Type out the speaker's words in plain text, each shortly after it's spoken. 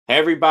Hey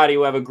everybody,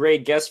 we have a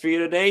great guest for you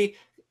today.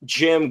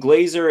 Jim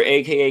Glaser,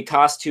 aka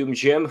Costume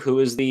Jim, who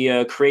is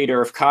the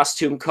creator of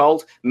Kostume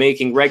Kult,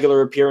 making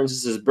regular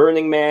appearances as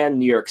Burning Man,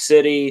 New York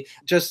City.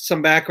 Just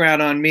some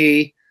background on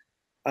me.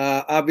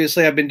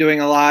 Obviously, I've been doing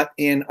a lot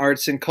in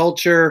arts and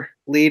culture,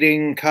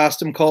 leading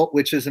Kostume Kult,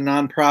 which is a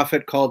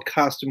nonprofit called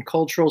Costume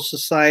Cultural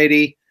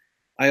Society.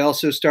 I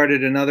also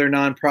started another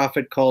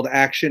nonprofit called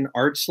Action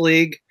Arts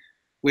League,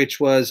 which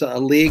was a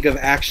league of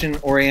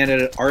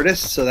action-oriented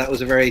artists. So that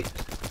was a very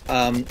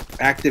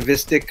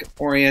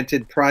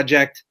activistic-oriented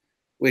project,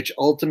 which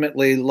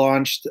ultimately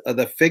launched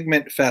the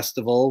Figment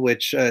Festival,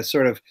 which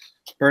sort of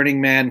Burning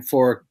Man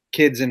for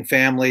kids and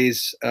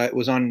families. It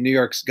was on New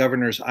York's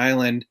Governor's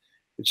Island.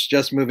 It's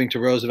just moving to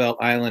Roosevelt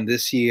Island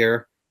this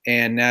year,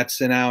 and that's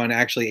now in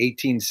actually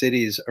 18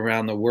 cities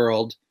around the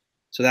world.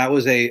 So that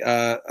was a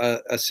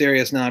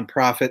serious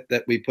nonprofit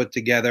that we put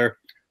together.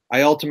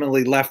 I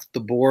ultimately left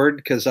the board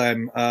because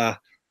I'm a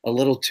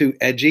little too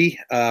edgy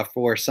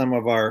for some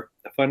of our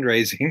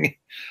fundraising.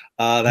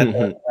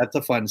 That's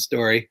a fun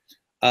story.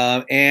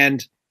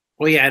 And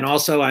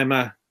also I'm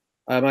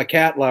a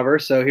cat lover.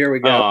 So here we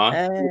go.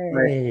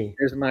 Hey.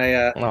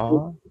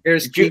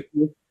 Here's Kiki.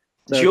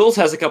 So, Jules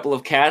has a couple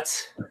of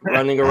cats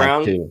running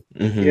around.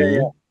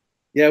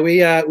 Yeah.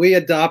 We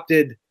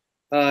adopted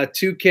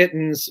 2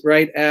 kittens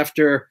right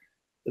after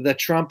the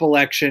Trump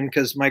election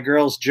because my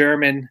girl's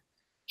German.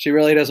 She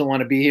really doesn't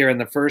want to be here in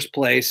the first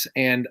place,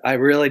 and I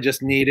really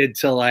just needed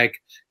to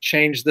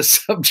change the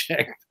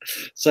subject.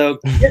 So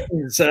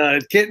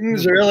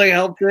kittens really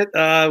helped it.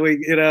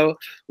 We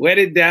when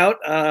in doubt,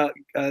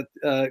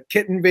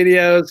 kitten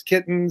videos,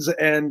 kittens,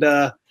 and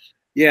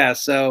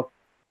so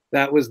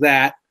that was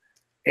that.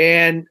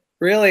 And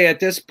really, at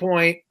this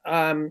point,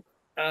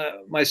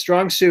 my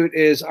strong suit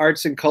is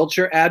arts and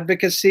culture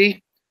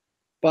advocacy.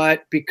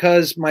 But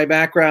because my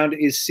background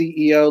is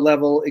CEO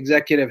level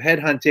executive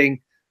headhunting,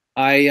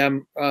 I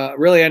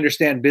really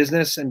understand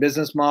business and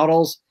business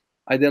models.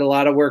 I did a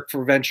lot of work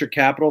for venture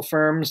capital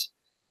firms,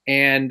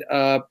 and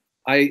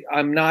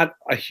I'm not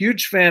a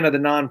huge fan of the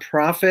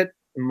nonprofit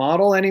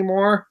model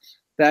anymore.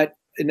 That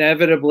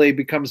inevitably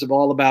becomes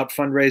all about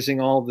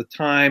fundraising all the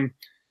time.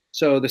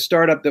 So the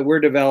startup that we're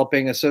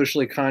developing, a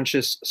socially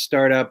conscious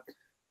startup,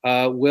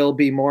 will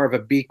be more of a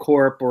B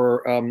Corp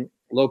or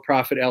low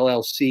profit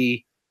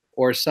LLC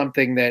or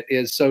something that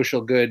is social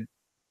good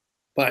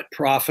but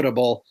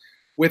profitable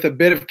with a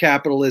bit of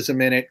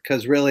capitalism in it,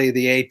 because really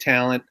the A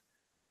talent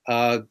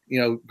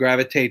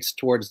gravitates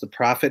towards the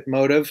profit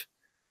motive,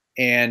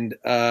 and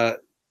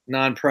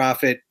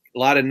nonprofit, a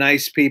lot of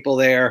nice people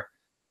there,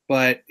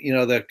 but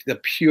the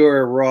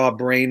pure raw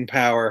brain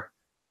power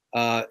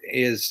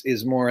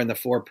is more in the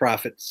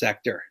for-profit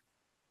sector.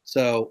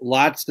 So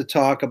lots to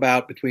talk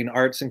about between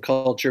arts and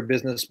culture,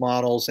 business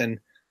models. And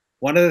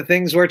one of the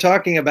things we're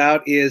talking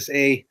about is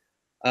a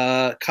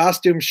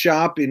costume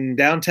shop in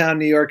downtown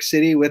New York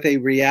City with a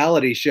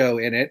reality show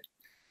in it,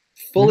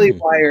 fully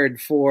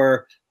wired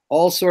for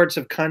all sorts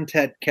of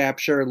content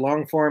capture,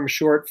 long form,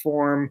 short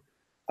form,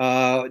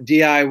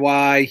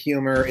 DIY,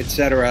 humor,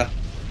 etc.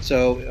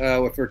 So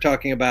if we're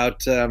talking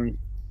about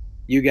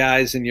you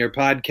guys and your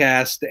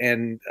podcast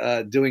and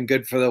doing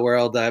good for the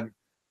world,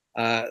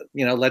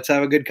 let's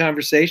have a good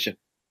conversation.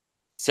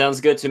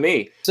 Sounds good to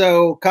me.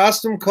 So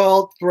Kostume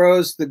Kult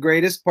throws the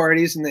greatest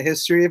parties in the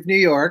history of New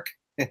York.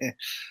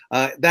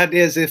 That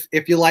is,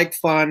 if you like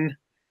fun,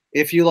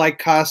 if you like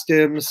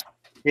costumes,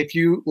 if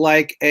you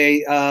like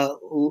a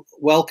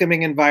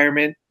welcoming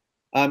environment,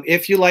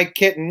 if you like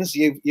kittens,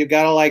 you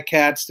gotta like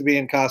cats to be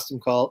in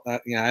Kostume Kult.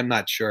 I'm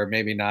not sure,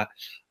 maybe not.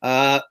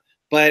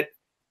 But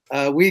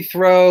we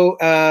throw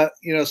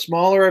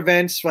smaller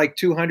events, like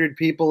 200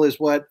 people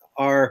is what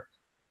our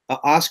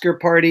Oscar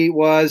party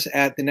was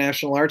at the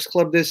National Arts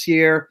Club this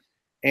year,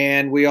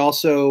 and we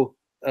also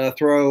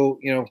throw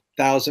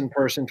 1,000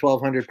 person,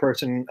 1,200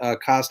 person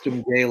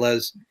costume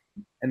galas,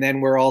 and then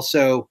we're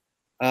also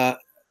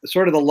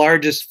sort of the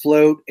largest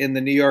float in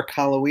the New York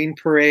Halloween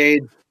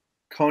Parade,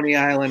 Coney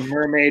Island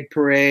Mermaid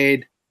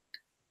Parade,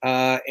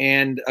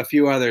 and a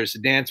few others,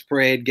 Dance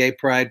Parade, Gay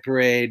Pride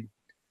Parade.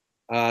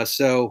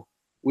 So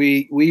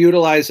we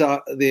utilize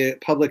the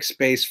public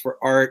space for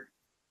art,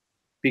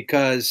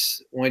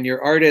 because when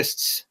you're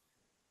artists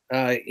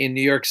in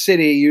New York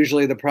City,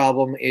 usually the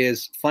problem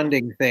is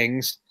funding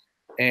things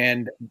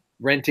and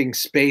renting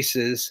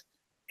spaces,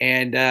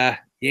 and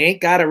you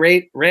ain't got to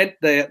rent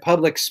the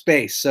public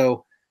space.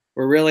 So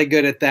we're really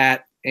good at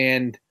that,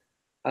 and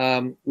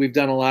we've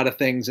done a lot of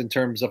things in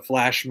terms of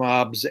flash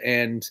mobs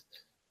and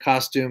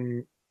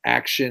costume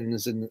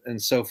actions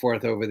and so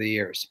forth over the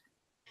years.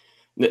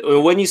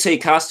 When you say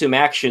costume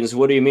actions,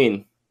 what do you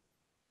mean?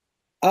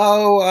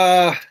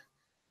 I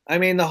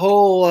mean the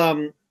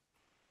whole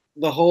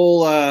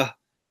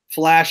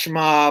flash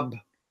mob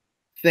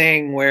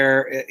thing,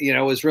 where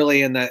it was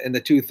really in the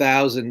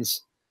 2000s,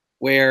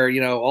 where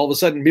all of a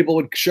sudden people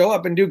would show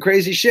up and do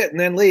crazy shit and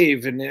then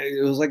leave, and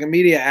it was like a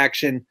media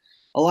action.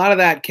 A lot of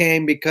that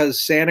came because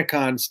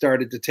Santacon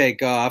started to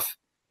take off,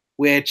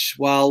 which,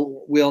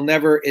 while we'll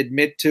never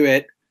admit to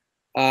it,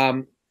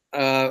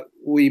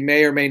 we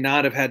may or may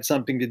not have had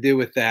something to do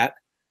with that.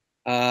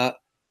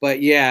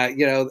 But yeah,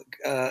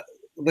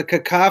 the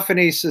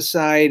Cacophony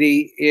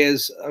Society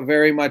is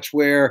very much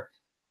where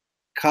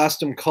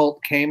Kostume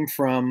Kult came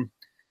from.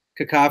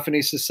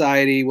 Cacophony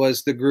Society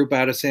was the group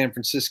out of San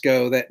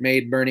Francisco that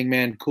made Burning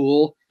Man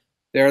cool.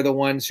 They're the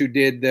ones who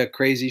did the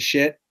crazy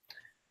shit.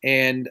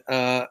 And,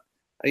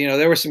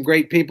 there were some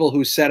great people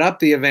who set up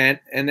the event.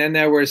 And then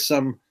there were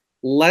some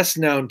less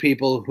known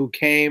people who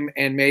came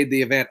and made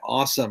the event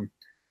awesome.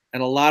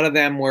 And a lot of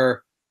them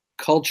were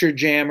culture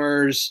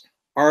jammers,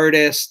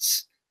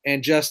 artists,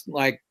 and just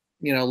like,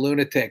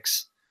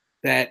 lunatics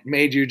that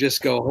made you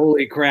just go,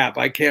 holy crap,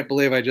 I can't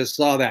believe I just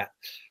saw that.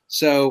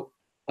 So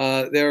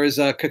there was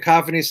a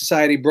Cacophony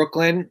Society.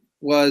 Brooklyn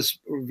was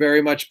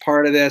very much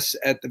part of this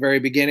at the very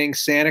beginning.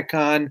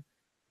 Santacon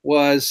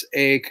was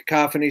a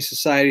Cacophony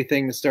Society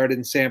thing that started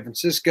in San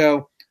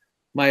Francisco.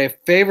 My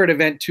favorite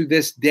event to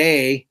this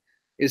day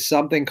is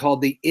something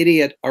called the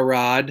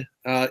Idiotarad.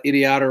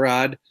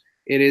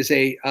 It is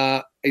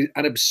an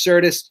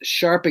absurdist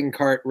shopping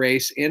cart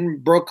race in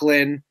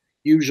Brooklyn,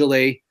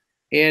 usually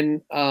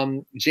in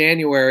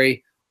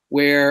January,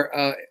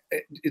 where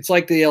it's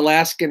like the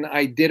Alaskan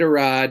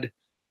Iditarod,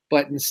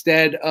 but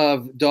instead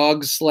of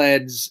dog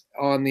sleds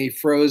on the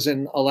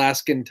frozen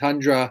Alaskan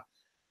tundra,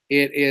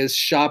 it is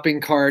shopping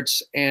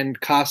carts and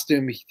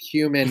costume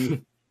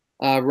human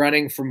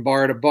running from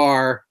bar to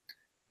bar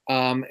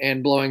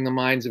and blowing the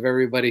minds of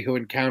everybody who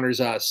encounters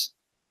us.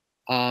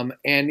 And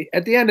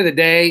at the end of the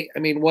day, I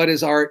mean, what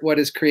is art? What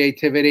is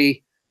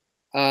creativity?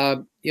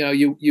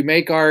 You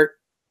make art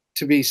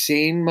to be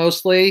seen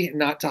mostly,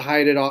 not to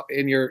hide it all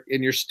in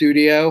your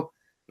studio.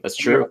 That's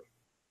true.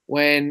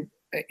 When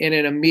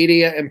in a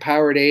media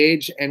empowered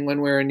age, and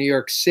when we're in New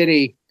York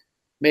City,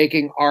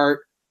 making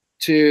art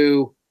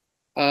to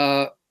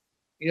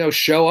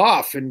show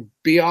off and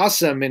be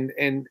awesome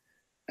and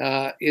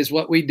is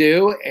what we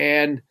do.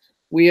 And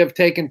we have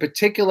taken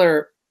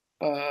particular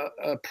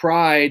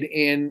pride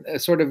in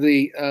sort of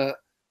the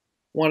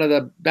one of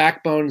the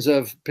backbones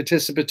of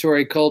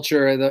participatory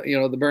culture,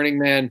 the Burning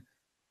Man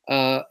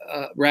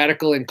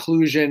radical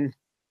inclusion.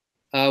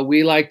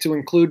 We like to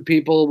include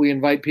people. We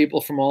invite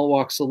people from all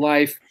walks of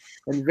life,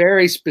 and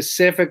very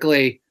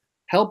specifically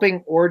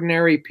helping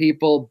ordinary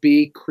people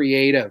be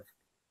creative.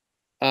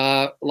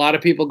 A lot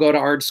of people go to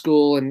art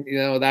school, and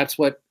that's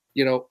what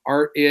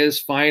art is: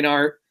 fine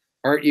art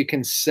you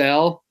can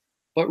sell.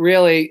 But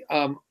really,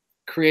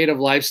 creative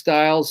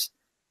lifestyles,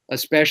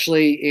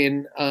 especially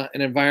in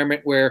an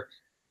environment where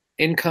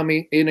income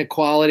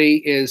inequality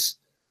is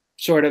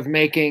sort of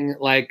making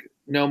like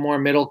no more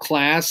middle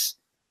class.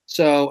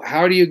 So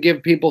how do you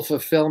give people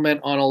fulfillment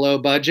on a low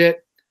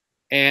budget?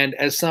 And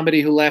as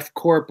somebody who left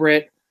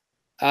corporate,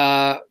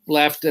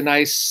 left a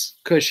nice,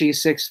 cushy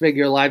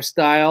 6-figure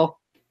lifestyle,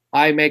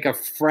 I make a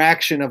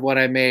fraction of what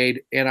I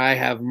made, and I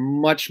have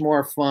much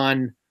more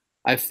fun.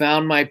 I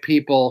found my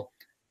people,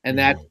 and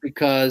that's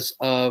because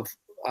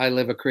I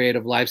live a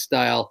creative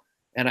lifestyle,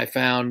 and I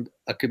found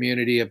a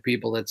community of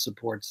people that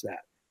supports that.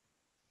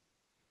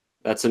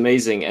 That's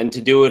amazing. And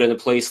to do it in a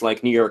place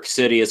like New York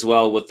City as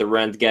well, with the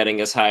rent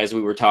getting as high as we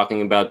were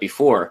talking about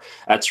before,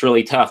 that's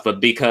really tough. But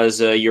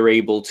because you're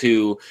able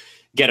to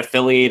get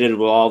affiliated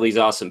with all these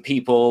awesome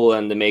people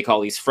and to make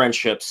all these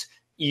friendships,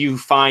 you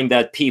find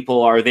that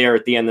people are there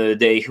at the end of the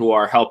day who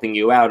are helping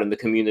you out and the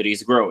community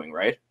is growing,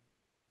 right?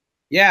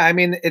 Yeah, I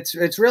mean,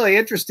 it's really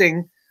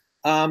interesting.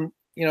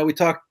 We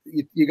talked,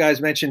 you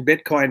guys mentioned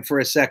Bitcoin for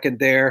a second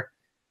there.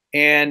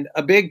 And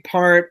a big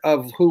part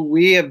of who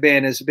we have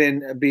been has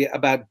been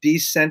about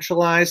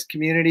decentralized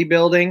community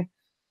building.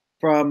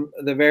 From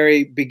the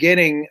very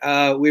beginning,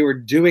 we were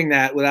doing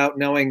that without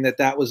knowing that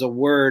that was a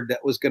word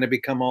that was going to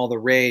become all the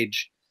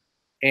rage.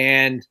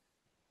 And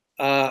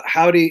a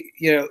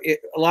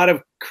lot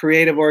of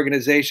creative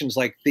organizations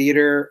like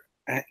theater,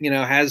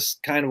 has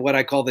kind of what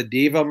I call the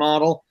diva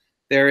model.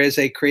 There is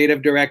a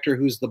creative director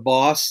who's the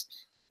boss,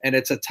 and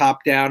it's a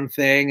top-down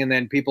thing, and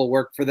then people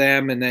work for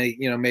them, and they,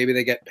 maybe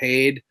they get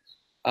paid.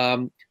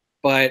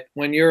 But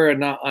when you're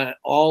an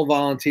all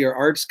volunteer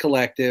arts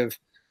collective,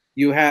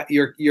 you have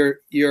your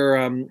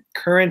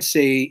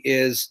currency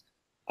is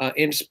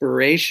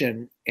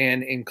inspiration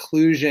and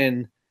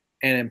inclusion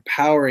and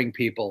empowering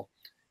people,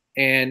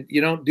 and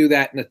you don't do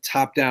that in a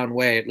top-down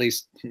way. At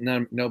least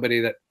nobody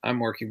that I'm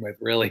working with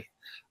really.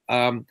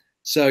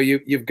 So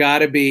you've got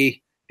to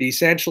be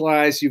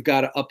decentralized. You've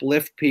got to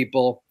uplift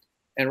people,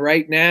 and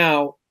right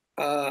now,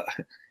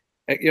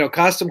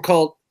 Kostume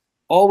Kult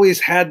always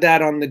had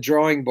that on the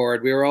drawing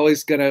board. We were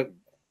always going to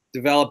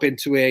develop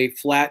into a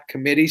flat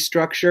committee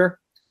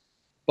structure,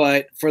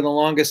 but for the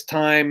longest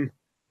time,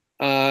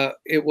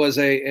 it was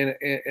a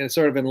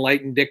sort of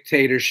enlightened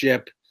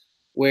dictatorship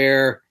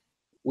where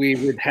we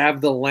would have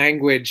the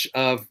language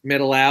of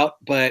middle out,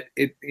 but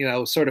it,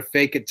 sort of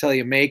fake it till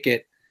you make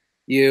it.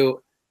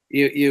 You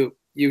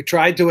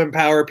tried to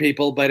empower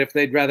people, but if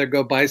they'd rather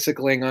go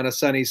bicycling on a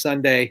sunny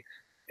Sunday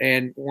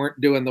and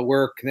weren't doing the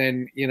work,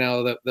 then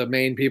the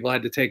main people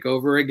had to take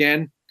over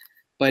again.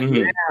 But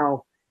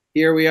now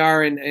here we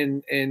are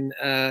in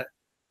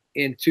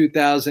in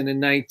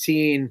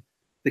 2019,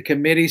 the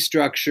committee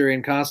structure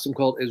in Kostume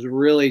Kult is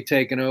really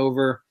taken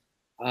over.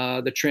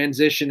 The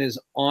transition is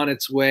on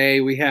its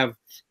way. We have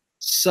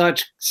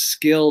such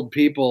skilled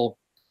people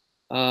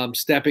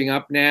stepping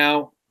up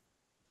now.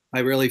 I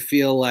really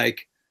feel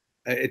like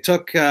it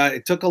took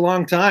a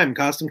long time.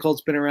 Kostume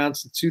Kult's been around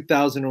since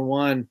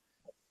 2001,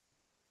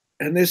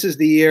 and this is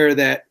the year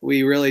that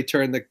we really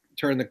turn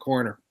the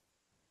corner.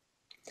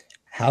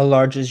 How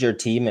large is your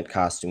team at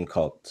Kostume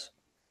Kult?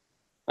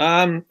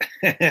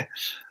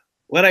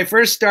 When I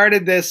first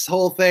started this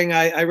whole thing,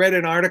 I read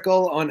an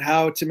article on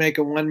how to make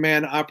a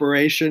one-man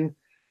operation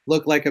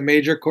look like a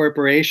major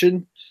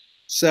corporation.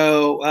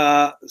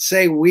 So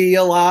say we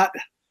a lot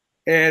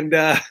and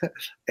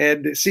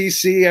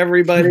CC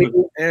everybody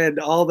and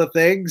all the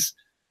things,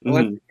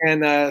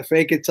 and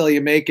fake it till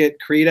you make it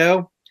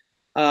credo.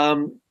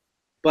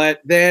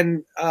 But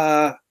then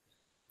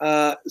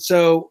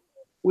so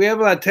we have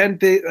about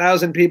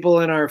 10,000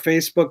 people in our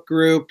Facebook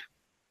group.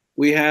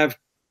 We have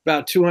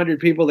about 200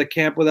 people that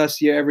camp with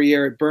us every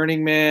year at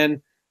Burning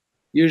Man.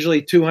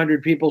 Usually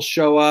 200 people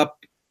show up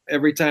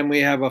every time we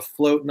have a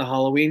float in the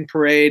Halloween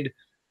parade.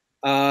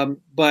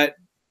 But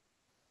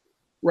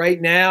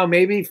right now,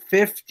 maybe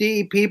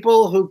 50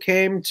 people who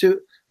came to,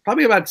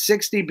 probably about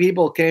 60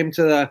 people came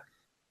to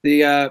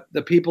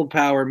the People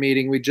Power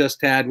meeting we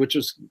just had, which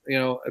was,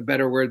 a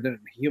better word than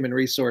human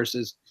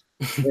resources,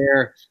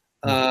 where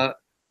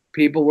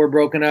people were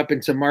broken up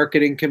into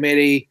marketing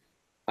committee,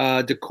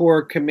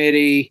 decor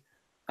committee.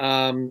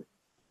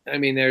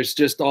 There's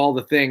just all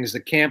the things. The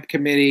camp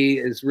committee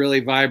is really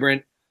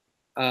vibrant,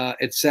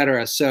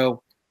 etc.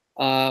 So,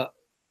 there's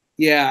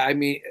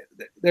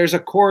a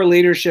core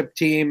leadership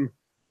team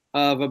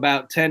of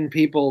about 10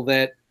 people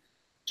that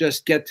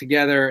just get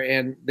together,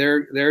 and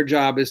their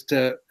job is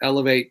to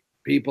elevate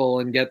people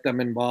and get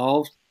them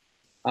involved.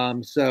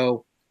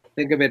 So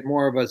think of it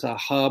more of as a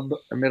hub,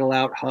 a middle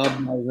out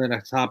hub, rather than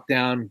a top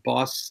down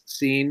boss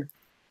scene.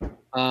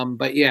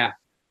 But yeah,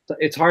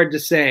 it's hard to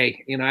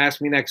say.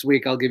 Ask me next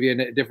week, I'll give you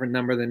a different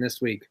number than this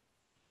week.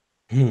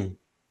 Do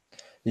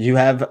you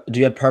have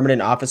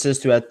permanent offices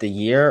throughout the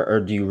year, or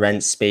do you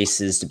rent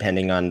spaces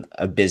depending on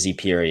a busy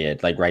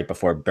period? Like right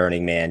before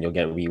Burning Man, you'll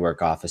get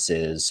WeWork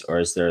offices, or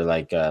is there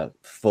like a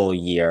full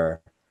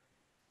year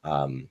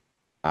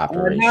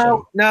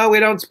operation? No, we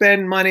don't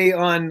spend money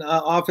on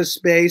office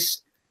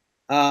space.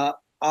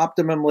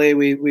 Optimally,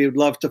 we would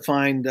love to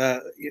find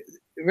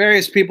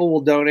various people will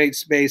donate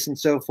space and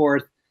so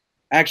forth.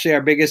 Actually,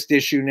 our biggest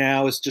issue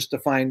now is just to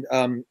find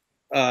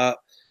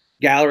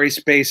gallery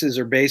spaces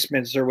or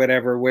basements or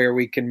whatever where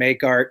we can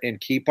make art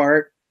and keep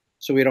art,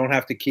 so we don't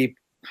have to keep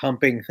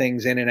humping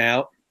things in and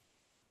out.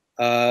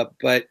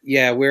 But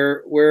yeah,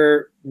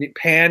 we're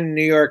pan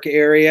New York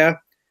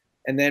area,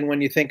 and then when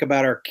you think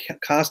about our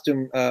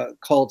Kostume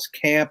Kult's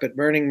camp at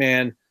Burning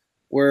Man,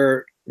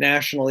 we're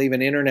national,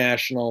 even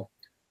international,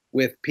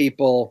 with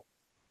people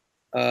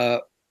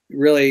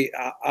really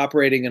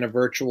operating in a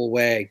virtual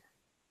way.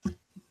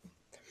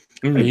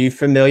 Are you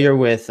familiar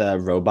with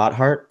Robot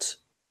Heart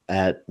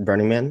at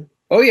Burning Man?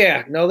 Oh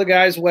yeah, know the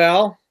guys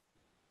well.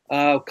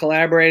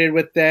 Collaborated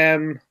with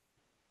them.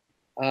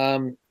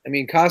 Kostume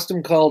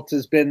Kult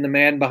has been the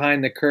man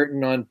behind the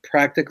curtain on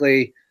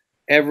practically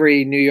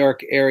every New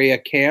York area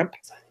camp.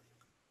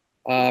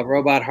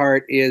 Robot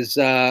Heart is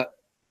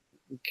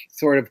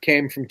sort of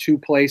came from two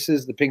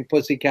places, the Pink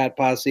Pussycat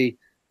Posse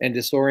and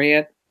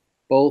Disorient,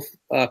 both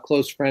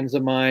close friends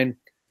of mine.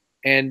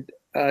 And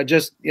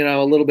just,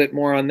 a little bit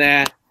more on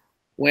that.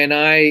 When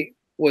I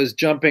was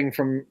jumping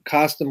from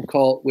Kostume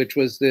Kult, which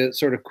was the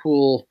sort of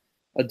cool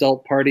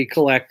adult party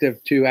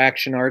collective, to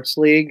Action Arts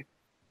League,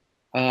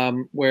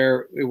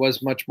 where it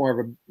was much more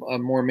of a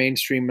more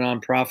mainstream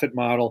nonprofit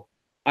model,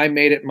 I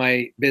made it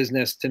my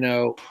business to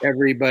know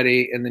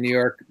everybody in the New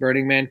York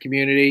Burning Man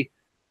community,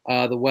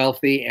 the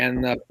wealthy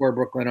and the poor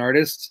Brooklyn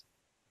artists.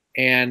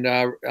 And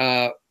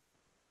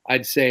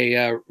I'd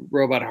say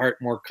Robot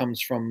Heart more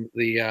comes from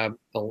the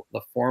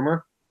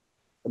former,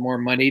 the more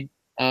moneyed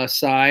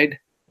side.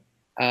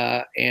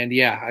 And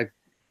yeah, I've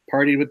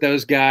partied with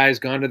those guys,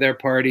 gone to their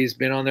parties,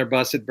 been on their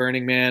bus at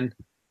Burning Man.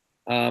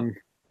 They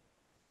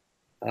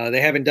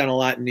haven't done a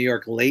lot in New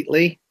York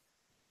lately,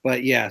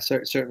 but yeah,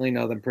 certainly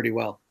know them pretty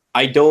well.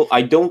 I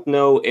don't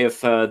know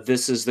if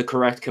this is the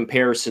correct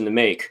comparison to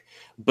make,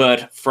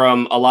 but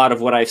from a lot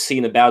of what I've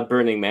seen about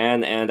Burning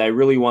Man, and I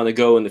really want to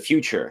go in the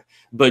future,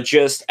 but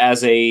just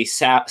as a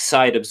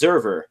side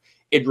observer,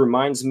 it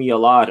reminds me a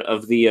lot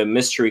of the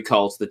mystery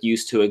cults that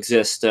used to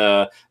exist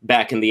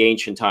back in the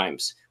ancient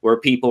times, where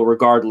people,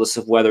 regardless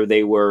of whether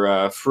they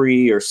were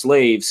free or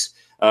slaves,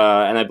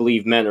 and I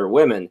believe men or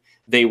women,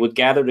 they would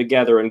gather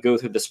together and go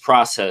through this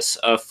process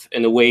of,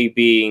 in a way,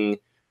 being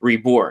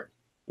reborn,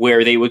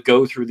 where they would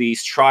go through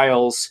these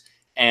trials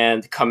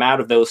and come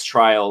out of those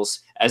trials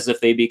as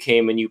if they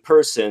became a new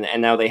person,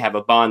 and now they have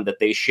a bond that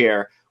they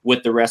share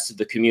with the rest of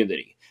the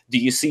community. Do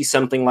you see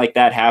something like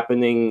that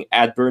happening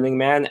at Burning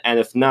Man? And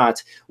if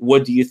not,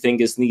 what do you think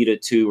is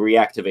needed to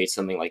reactivate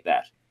something like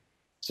that?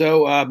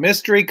 So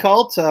mystery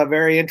cult,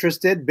 very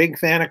interested, big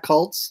fan of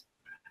cults.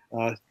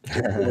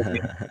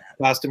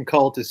 Kostume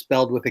Kult is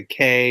spelled with a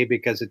K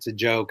because it's a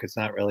joke. It's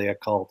not really a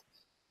cult.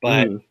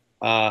 But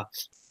I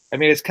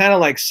mean, it's kind of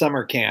like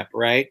summer camp,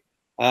 right?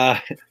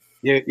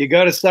 You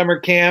go to summer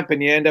camp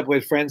and you end up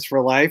with friends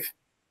for life.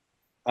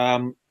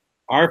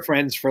 Our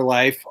friends for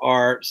life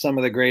are some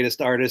of the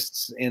greatest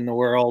artists in the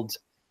world,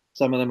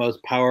 some of the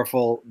most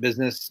powerful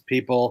business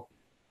people,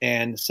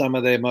 and some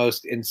of the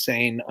most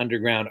insane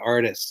underground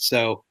artists.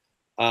 So,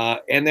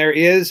 and there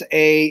is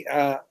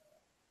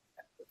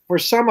for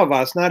some of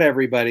us, not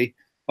everybody,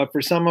 but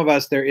for some of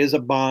us, there is a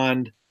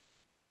bond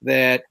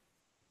that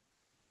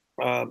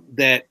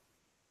that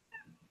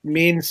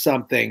means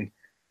something.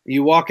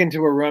 You walk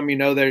into a room, you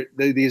know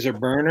these are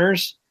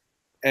burners.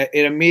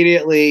 It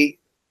immediately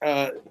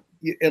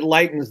it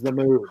lightens the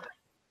mood.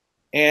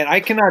 And I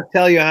cannot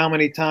tell you how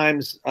many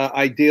times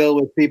I deal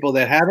with people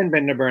that haven't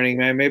been to Burning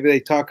Man. Maybe they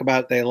talk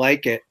about they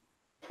like it,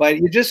 but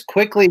you just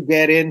quickly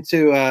get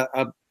into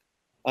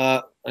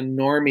a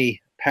normie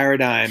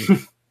paradigm,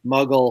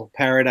 muggle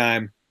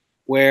paradigm,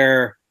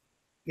 where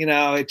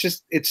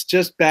it's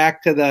just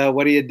back to the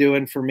what are you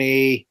doing for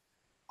me,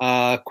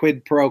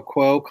 quid pro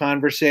quo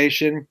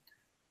conversation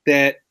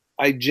that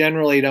I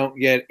generally don't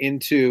get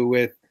into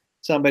with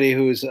somebody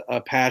who's a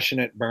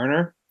passionate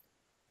burner.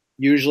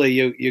 Usually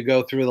you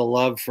go through the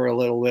love for a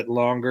little bit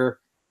longer.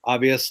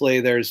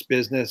 Obviously there's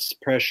business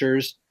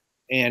pressures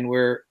and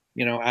we're,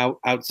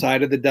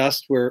 outside of the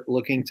dust, we're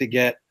looking to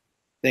get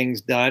things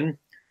done.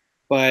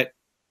 But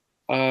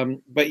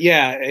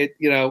yeah,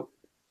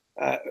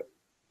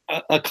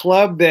 a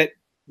club that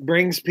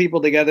brings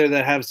people together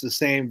that has the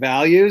same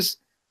values.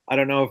 I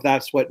don't know if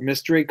that's what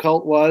Mystery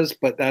Cult was,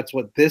 but that's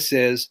what this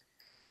is.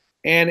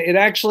 And it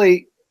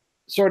actually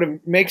sort of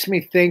makes me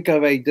think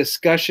of a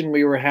discussion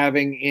we were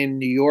having in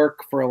New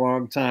York for a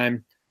long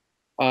time,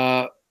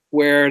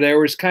 where there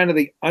was kind of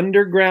the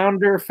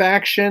undergrounder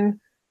faction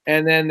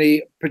and then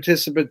the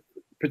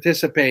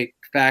participate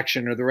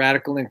faction, or the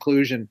radical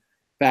inclusion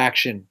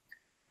faction.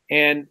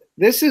 And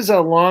this is a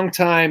long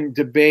time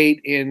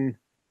debate in,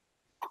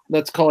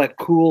 let's call it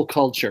cool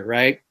culture,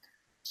 right?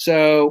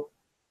 So,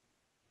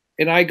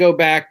 and I go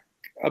back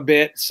a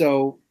bit,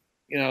 so,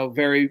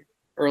 very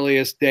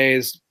earliest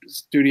days,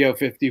 Studio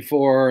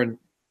 54 and,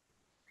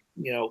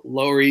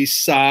 Lower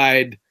East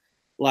Side,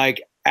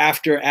 like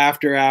after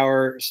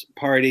hours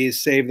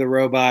parties, Save the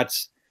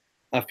Robots,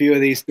 a few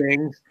of these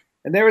things.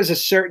 And there was a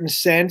certain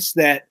sense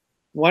that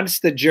once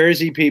the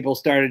Jersey people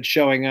started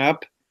showing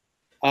up,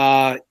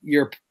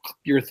 your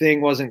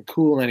thing wasn't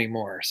cool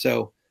anymore.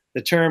 So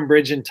the term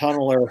bridge and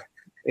tunneler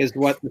is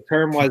what the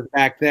term was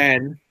back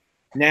then.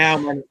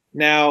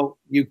 Now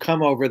you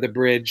come over the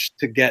bridge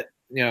to get,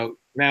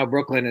 now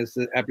Brooklyn is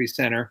the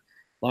epicenter,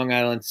 Long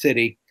Island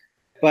City.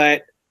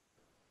 But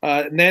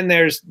then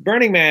there's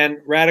Burning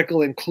Man,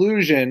 radical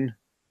inclusion,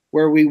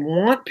 where we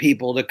want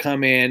people to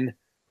come in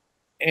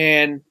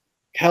and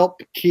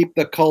help keep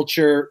the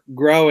culture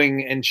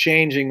growing and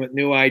changing with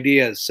new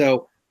ideas.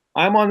 So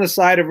I'm on the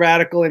side of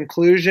radical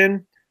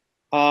inclusion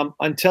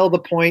until the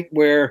point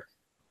where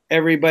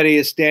everybody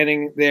is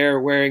standing there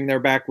wearing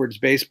their backwards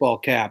baseball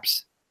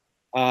caps,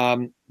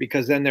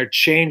 because then they're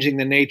changing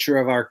the nature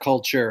of our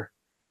culture.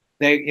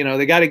 They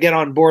got to get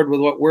on board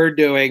with what we're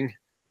doing,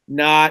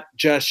 not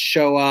just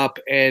show up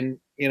and,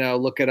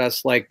 look at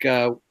us like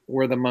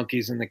we're the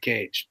monkeys in the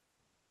cage.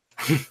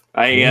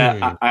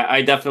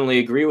 I definitely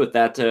agree with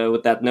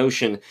that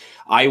notion.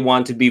 I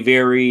want to be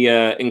very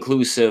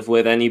inclusive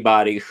with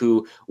anybody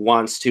who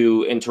wants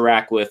to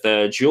interact with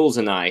Jules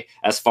and I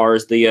as far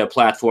as the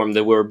platform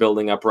that we're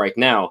building up right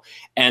now.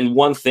 And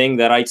one thing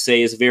that I'd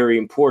say is very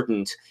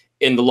important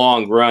in the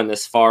long run,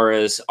 as far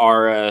as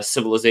our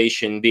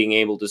civilization being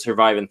able to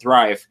survive and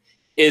thrive,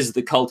 is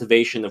the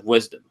cultivation of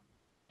wisdom.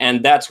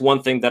 And that's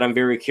one thing that I'm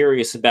very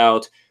curious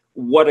about.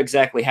 What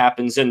exactly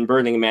happens in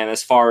Burning Man,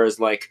 as far as,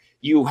 like,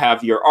 you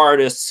have your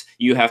artists,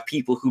 you have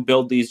people who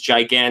build these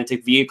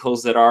gigantic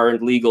vehicles that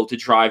aren't legal to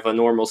drive on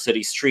normal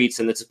city streets,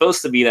 and it's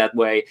supposed to be that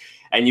way,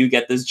 and you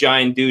get this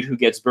giant dude who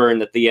gets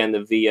burned at the end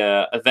of the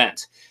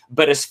event.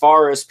 But as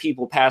far as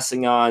people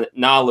passing on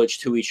knowledge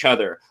to each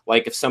other,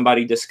 like if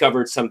somebody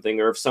discovered something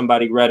or if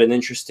somebody read an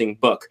interesting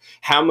book,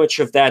 how much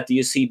of that do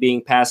you see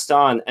being passed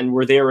on? And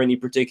were there any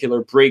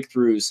particular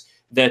breakthroughs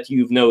that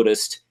you've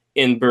noticed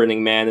in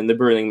Burning Man and the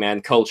Burning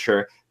Man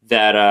culture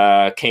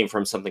that came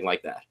from something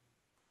like that?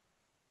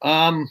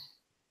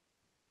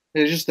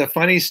 There's just a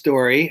funny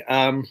story.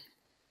 When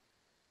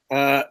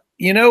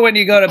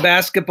you go to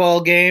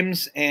basketball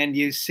games and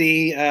you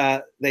see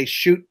they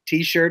shoot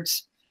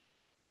T-shirts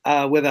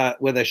with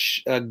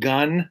a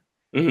gun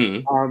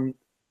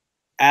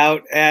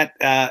out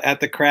at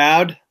the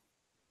crowd.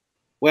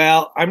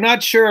 Well, I'm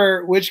not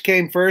sure which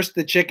came first,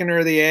 the chicken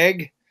or the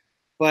egg,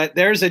 but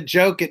there's a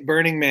joke at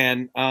Burning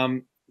Man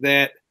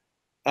that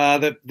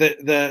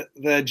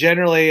the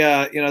generally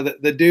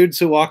the dudes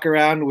who walk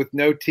around with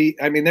no teeth.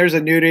 I mean, there's a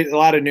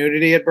lot of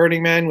nudity at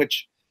Burning Man,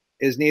 which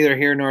is neither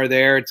here nor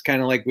there. It's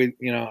kind of like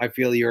I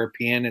feel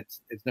European.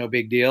 It's no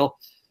big deal.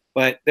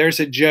 But there's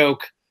a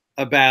joke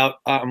about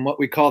what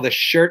we call the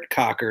shirt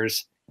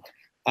cockers,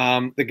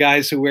 the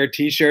guys who wear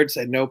T-shirts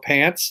and no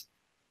pants.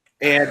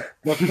 And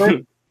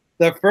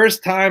the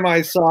first time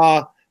I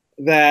saw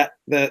that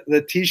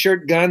the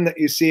T-shirt gun that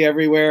you see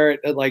everywhere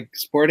at like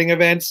sporting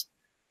events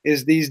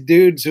is these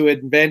dudes who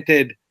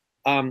invented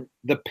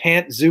the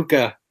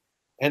pantzuka,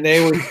 and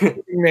they were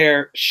sitting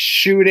there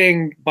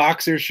shooting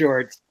boxer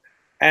shorts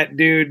at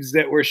dudes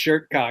that were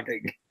shirt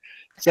cocking.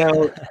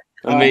 So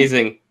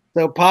amazing.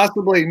 So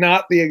possibly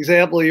not the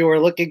example you were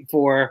looking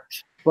for,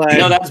 but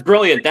no, that's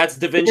brilliant. That's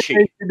Da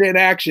Vinci in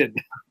action.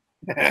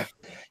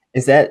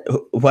 Is that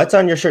what's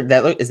on your shirt?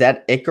 Is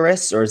that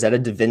Icarus, or is that a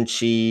Da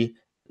Vinci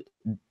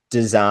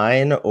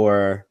design?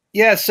 Or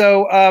yeah,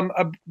 so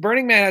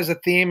Burning Man has a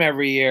theme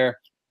every year,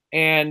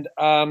 and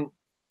Da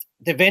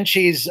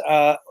Vinci's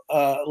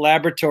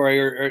laboratory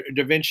or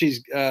Da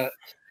Vinci's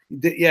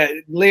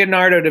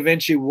Leonardo da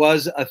Vinci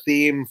was a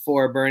theme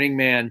for Burning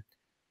Man.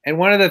 And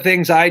one of the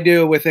things I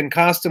do within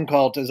Kostume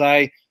Kult is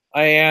I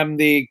am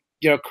the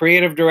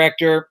creative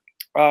director,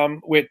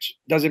 which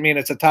doesn't mean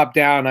it's a top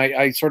down.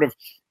 I sort of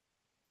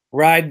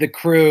ride the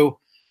crew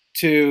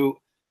to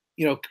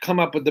come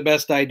up with the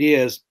best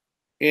ideas.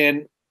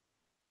 And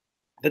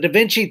the Da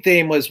Vinci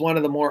theme was one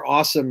of the more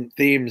awesome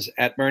themes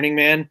at Burning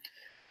Man.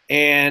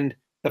 And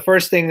the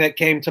first thing that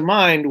came to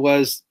mind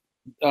was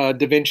Da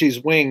Vinci's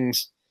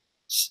wings.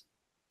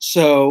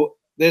 So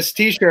this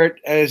T-shirt,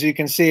 as you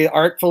can see,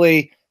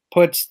 artfully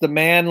puts the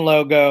man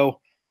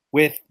logo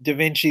with Da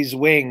Vinci's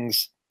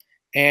wings,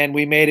 and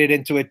we made it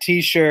into a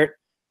T-shirt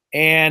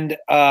and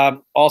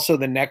also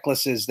the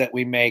necklaces that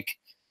we make.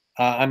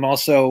 I'm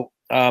also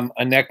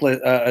a necklace,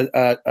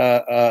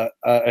 a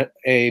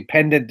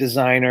pendant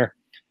designer.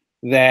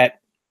 That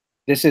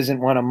this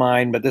isn't one of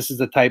mine, but this is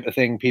the type of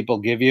thing people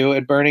give you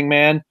at Burning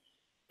Man.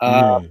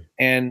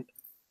 And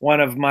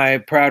one of my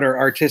prouder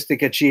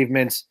artistic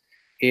achievements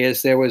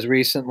is there was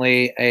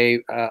recently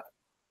a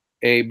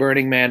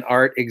Burning Man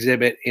art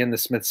exhibit in the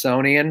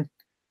Smithsonian,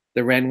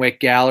 the Renwick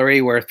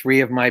Gallery, where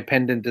 3 of my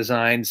pendant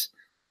designs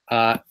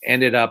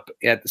ended up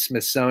at the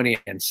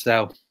Smithsonian.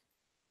 So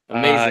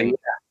amazing.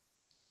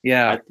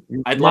 Yeah.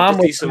 I'd love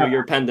to see some of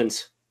your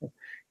pendants.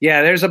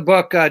 Yeah, there's a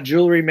book,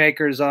 Jewelry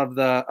Makers of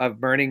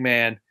Burning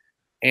Man,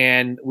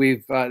 and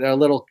we've a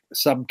little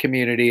sub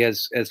community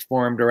has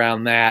formed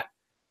around that.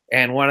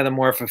 And one of the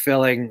more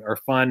fulfilling or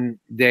fun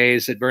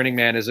days at Burning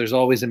Man is there's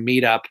always a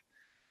meetup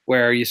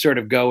where you sort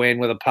of go in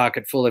with a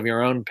pocket full of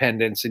your own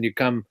pendants, and you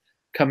come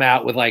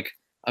out with like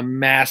a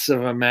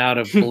massive amount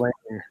of bling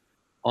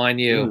on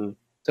you.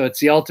 So it's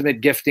the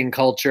ultimate gifting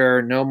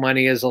culture. No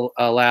money is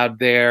allowed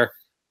there.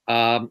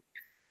 There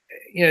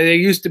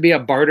used to be a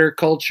barter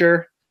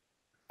culture,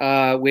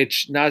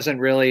 which doesn't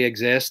really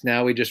exist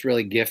now. We just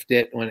really gift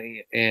it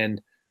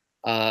and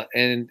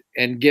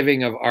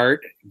giving of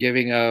art,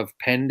 giving of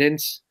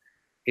pendants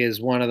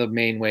is one of the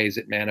main ways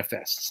it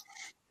manifests.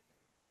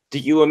 Do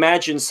you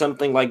imagine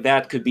something like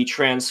that could be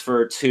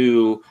transferred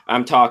to,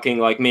 I'm talking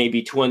like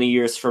maybe 20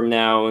 years from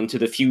now into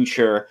the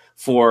future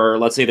for,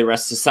 let's say, the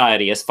rest of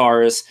society, as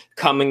far as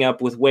coming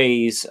up with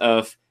ways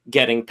of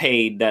getting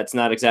paid that's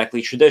not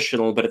exactly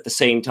traditional, but at the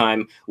same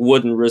time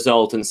wouldn't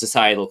result in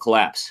societal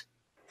collapse?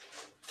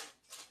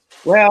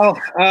 Well,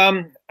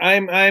 with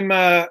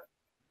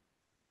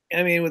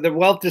the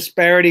wealth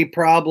disparity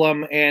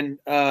problem, and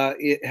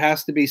it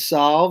has to be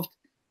solved,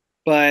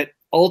 but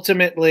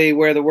ultimately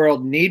where the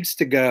world needs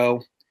to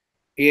go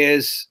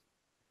is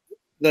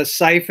the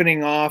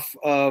siphoning off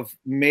of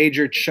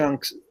major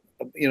chunks,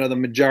 the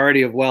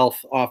majority of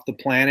wealth off the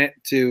planet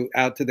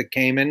out to the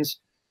Caymans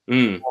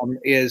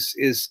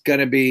is going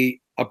to be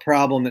a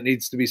problem that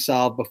needs to be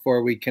solved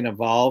before we can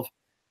evolve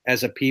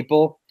as a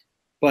people.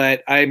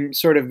 But I'm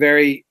sort of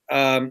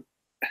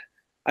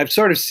I've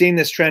sort of seen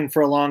this trend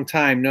for a long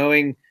time,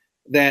 knowing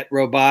that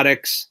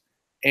robotics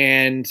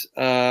and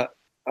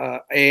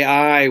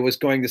AI was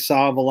going to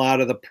solve a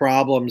lot of the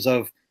problems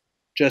of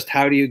just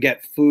how do you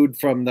get food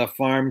from the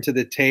farm to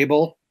the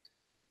table.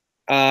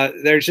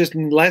 There's just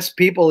less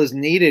people is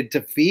needed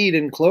to feed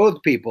and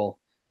clothe people.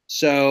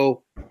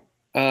 So,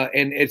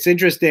 and it's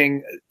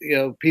interesting,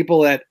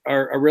 people that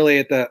are really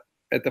at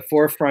the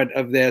forefront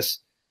of this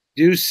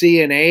do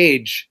see an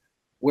age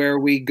where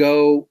we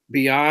go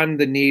beyond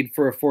the need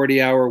for a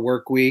 40-hour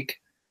work week,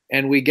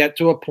 and we get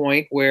to a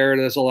point where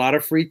there's a lot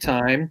of free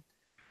time.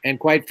 And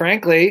quite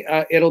frankly,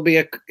 it'll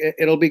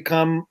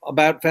become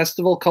about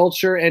festival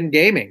culture and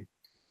gaming,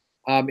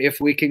 if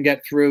we can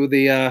get through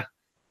the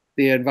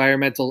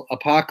environmental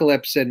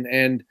apocalypse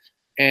and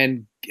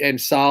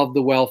solve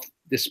the wealth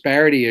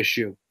disparity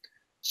issue.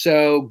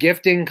 So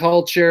gifting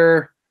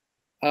culture,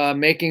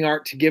 making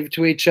art to give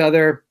to each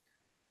other.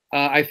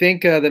 I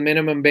think the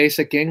minimum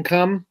basic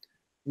income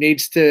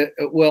needs to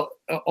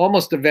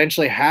almost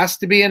eventually has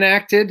to be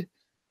enacted,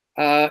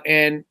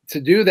 and to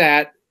do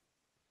that,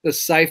 the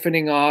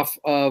siphoning off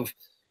of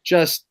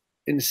just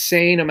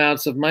insane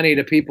amounts of money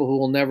to people who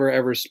will never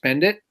ever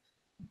spend it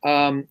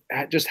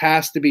just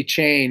has to be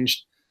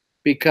changed,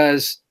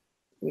 because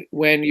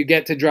when you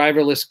get to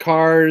driverless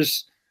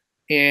cars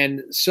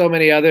and so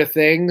many other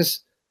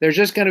things, there's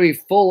just going to be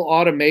full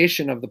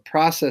automation of the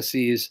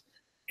processes,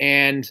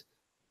 And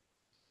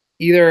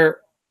either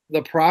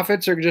the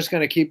profits are just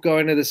going to keep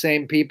going to the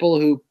same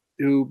people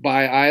who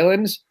buy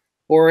islands,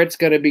 or it's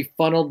going to be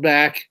funneled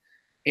back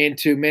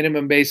into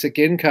minimum basic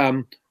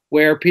income,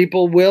 where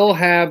people will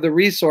have the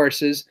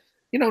resources,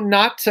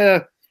 not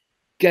to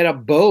get a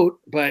boat,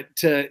 but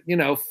to,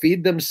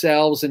 feed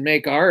themselves and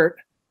make art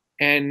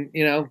and,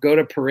 go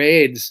to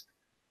parades.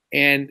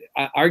 And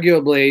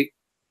arguably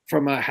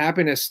from a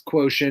happiness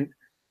quotient,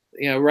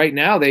 right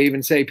now they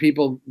even say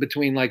people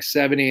between like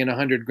 70 and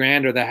 100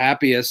 grand are the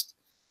happiest.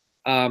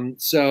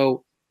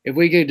 So if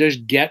we could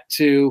just get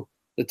to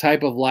the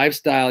type of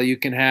lifestyle you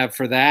can have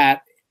for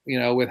that,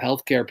 with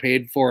healthcare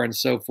paid for and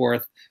so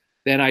forth,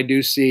 then I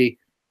do see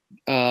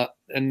a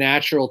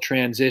natural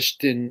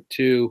transition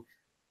to,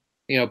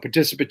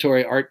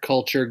 participatory art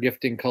culture,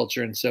 gifting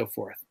culture, and so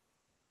forth.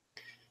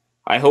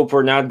 I hope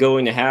we're not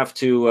going to have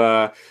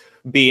to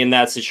be in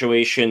that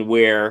situation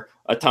where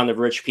a ton of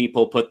rich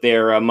people put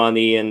their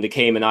money in the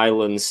Cayman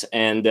Islands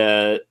and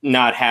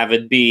not have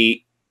it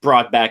be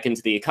brought back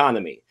into the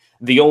economy.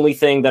 The only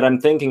thing that I'm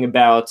thinking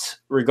about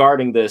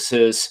regarding this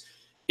is,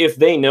 if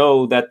they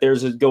know that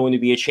there's going to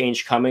be a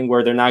change coming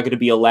where they're not going to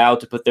be allowed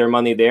to put their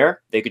money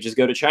there, they could just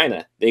go to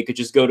China. They could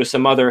just go to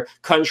some other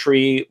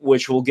country,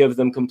 which will give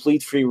them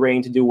complete free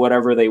reign to do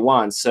whatever they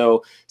want.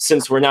 So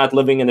since we're not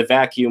living in a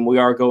vacuum, we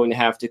are going to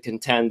have to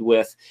contend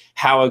with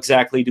how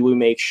exactly do we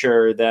make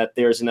sure that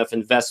there's enough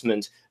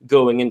investment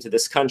going into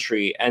this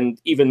country. And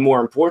even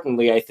more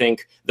importantly, I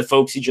think the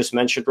folks you just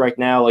mentioned right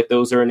now, like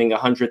those earning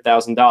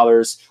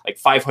 $100,000, like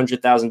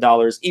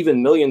 $500,000,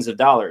 even millions of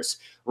dollars,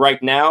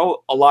 right now,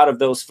 a lot of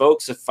those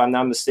folks, if I'm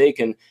not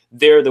mistaken,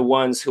 they're the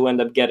ones who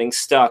end up getting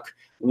stuck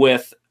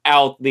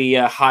without the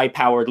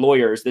high-powered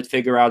lawyers that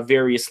figure out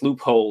various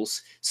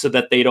loopholes so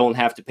that they don't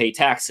have to pay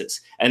taxes.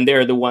 And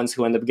they're the ones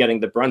who end up getting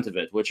the brunt of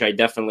it, which I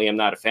definitely am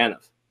not a fan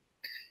of.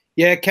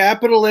 Yeah,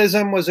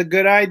 capitalism was a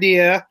good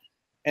idea,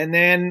 and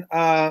then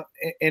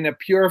in a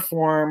pure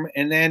form,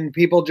 and then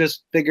people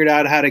just figured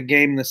out how to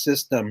game the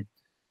system.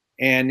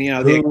 And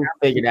who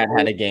figured out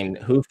how to game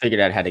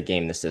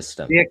the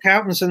system? The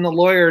accountants and the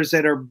lawyers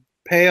that are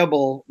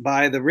payable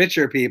by the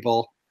richer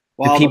people,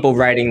 while the people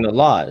writing the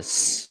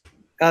laws,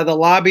 the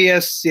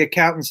lobbyists, the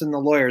accountants, and the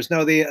lawyers.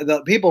 No,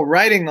 the people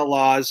writing the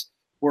laws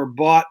were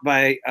bought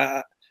by.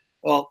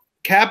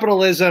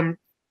 Capitalism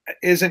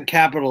isn't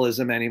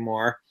capitalism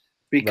anymore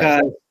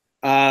because,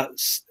 right.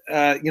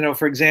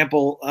 For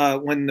example,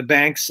 when the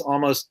banks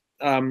almost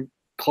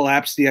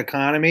collapsed the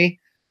economy,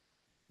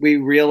 we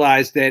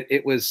realized that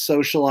it was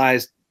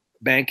socialized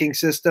banking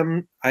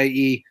system,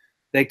 i.e.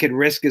 they could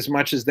risk as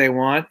much as they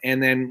want,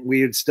 and then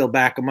we would still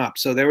back them up.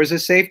 So there was a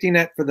safety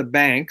net for the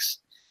banks.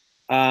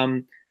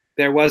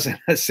 There wasn't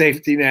a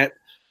safety net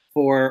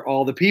for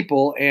all the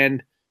people.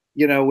 And,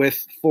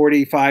 with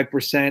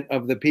 45%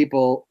 of the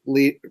people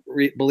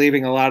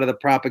believing a lot of the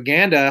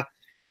propaganda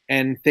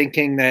and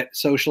thinking that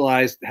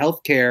socialized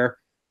healthcare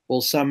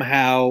will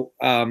somehow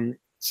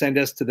send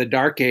us to the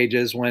dark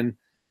ages, when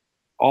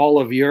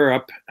all of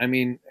Europe, and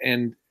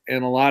a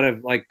lot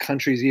of like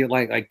countries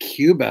like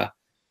Cuba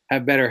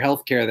have better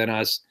healthcare than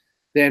us,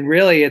 then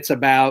really it's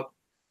about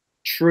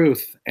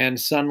truth and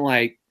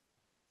sunlight.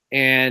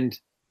 And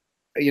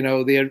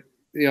the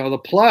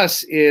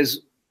plus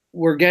is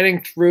we're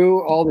getting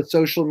through all the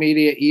social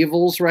media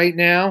evils right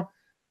now.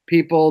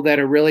 People that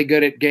are really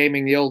good at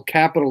gaming the old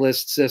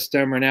capitalist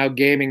system are now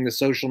gaming the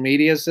social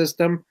media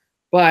system,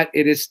 but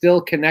it is still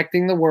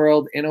connecting the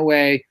world in a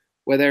way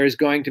where there is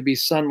going to be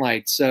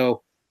sunlight.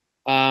 So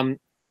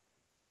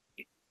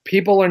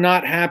people are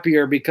not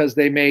happier because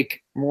they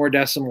make more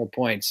decimal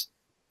points.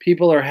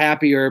 People are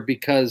happier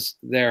because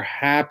they're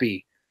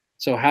happy.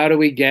 So how do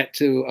we get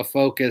to a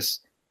focus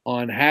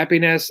on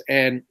happiness?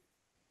 And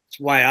it's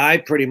why I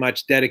pretty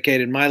much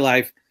dedicated my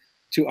life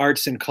to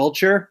arts and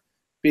culture,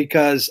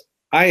 because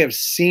I have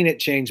seen it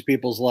change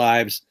people's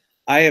lives.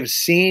 I have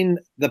seen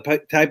the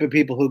type of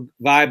people who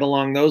vibe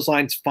along those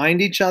lines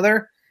find each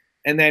other.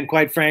 And then,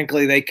 quite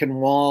frankly, they can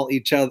wall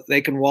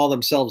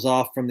themselves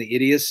off from the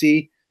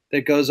idiocy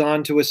that goes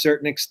on to a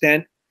certain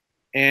extent.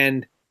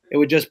 And it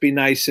would just be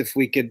nice if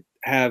we could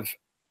have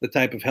the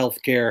type of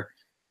healthcare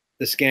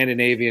the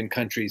Scandinavian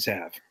countries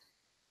have.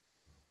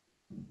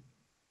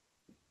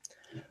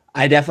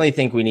 I definitely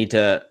think we need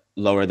to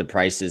lower the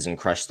prices and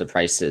crush the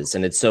prices.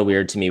 And it's so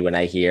weird to me when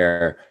I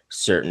hear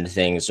certain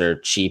things are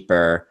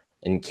cheaper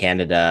in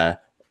Canada,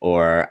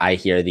 or I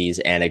hear these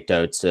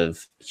anecdotes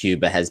of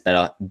Cuba has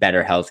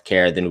better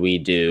healthcare than we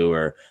do,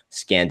 or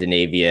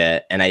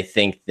Scandinavia. And I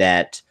think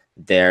that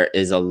there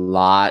is a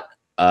lot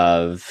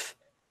of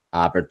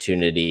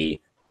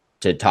opportunity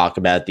to talk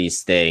about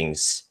these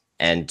things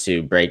and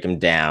to break them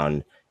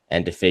down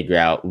and to figure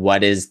out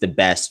what is the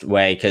best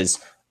way. Because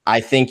I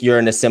think you're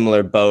in a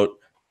similar boat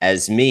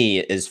as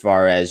me, as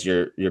far as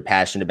you're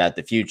passionate about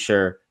the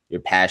future, you're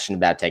passionate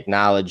about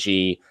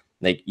technology.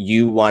 Like,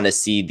 you want to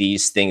see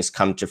these things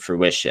come to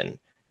fruition.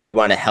 You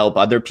want to help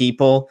other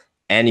people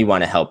and you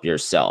want to help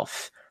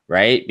yourself,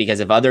 right? Because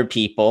if other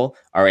people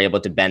are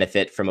able to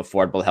benefit from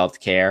affordable health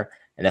care,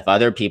 and if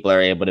other people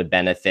are able to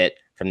benefit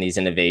from these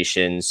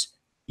innovations,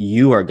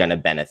 you are going to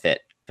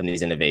benefit from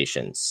these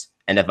innovations.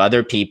 And if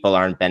other people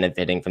aren't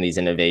benefiting from these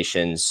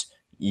innovations,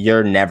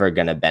 you're never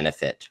going to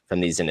benefit from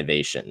these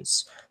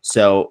innovations.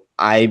 So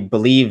I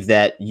believe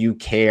that you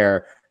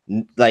care,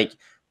 like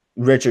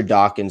Richard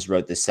Dawkins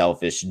wrote The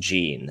Selfish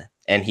Gene,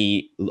 and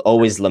he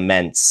always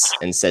laments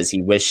and says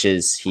he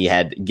wishes he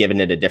had given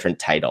it a different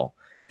title.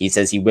 He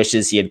says he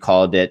wishes he had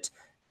called it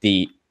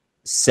The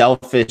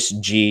Selfish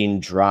Gene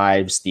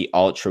Drives the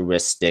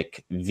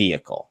Altruistic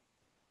Vehicle,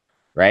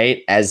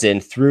 right? As in,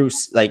 through,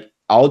 like,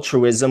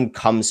 altruism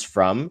comes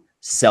from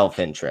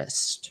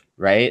self-interest,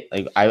 right?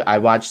 Like I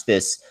watched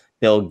this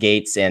Bill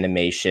Gates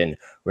animation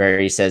where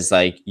he says,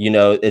 like, you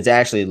know, it's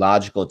actually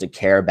logical to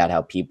care about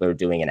how people are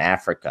doing in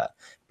Africa,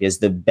 because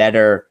the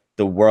better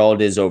the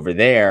world is over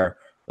there,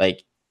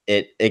 like,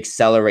 it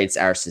accelerates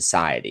our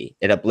society.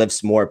 It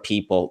uplifts more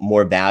people,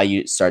 more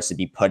value starts to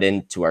be put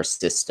into our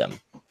system.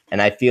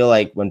 And I feel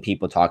like when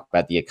people talk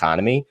about the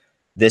economy,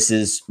 this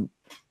is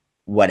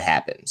what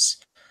happens.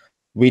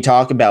 We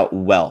talk about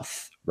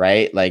wealth,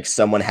 right? Like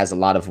someone has a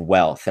lot of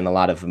wealth and a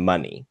lot of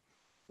money,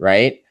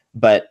 right?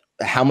 But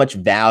how much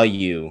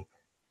value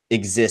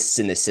exists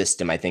in the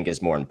system, I think,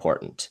 is more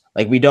important.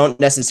 Like, we don't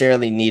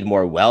necessarily need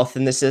more wealth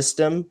in the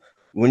system.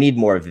 We need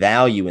more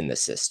value in the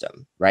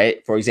system,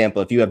 right? For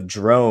example, if you have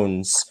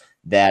drones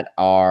that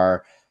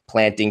are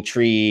planting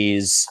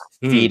trees,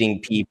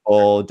 feeding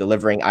people,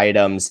 delivering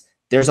items,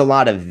 there's a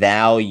lot of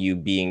value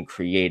being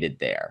created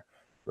there,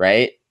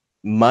 right?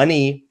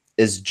 Money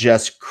is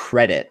just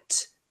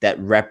credit that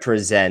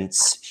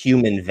represents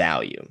human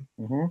value,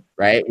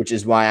 right? Which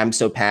is why I'm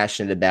so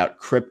passionate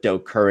about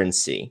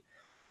cryptocurrency,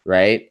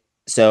 right?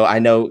 So I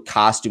know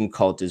Kostume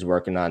Kult is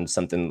working on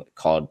something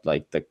called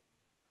like the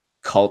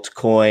cult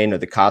coin or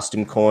the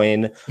costume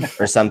coin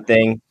or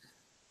something.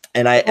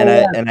 And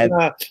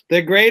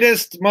the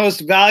greatest,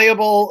 most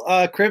valuable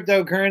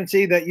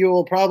cryptocurrency that you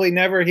will probably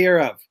never hear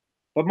of.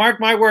 But mark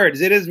my words,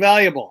 it is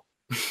valuable.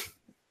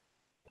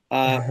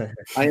 I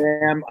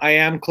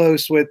am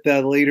close with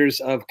the leaders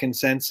of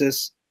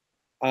Consensus,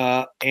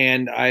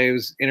 and I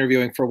was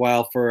interviewing for a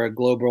while for a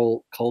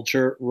global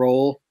culture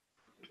role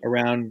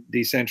around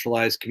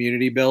decentralized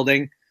community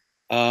building,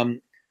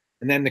 and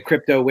then the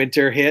crypto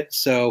winter hit.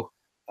 So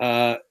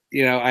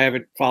you know, I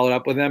haven't followed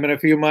up with them in a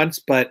few months,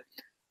 but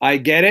I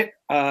get it.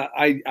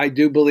 I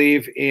do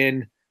believe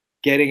in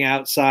getting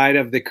outside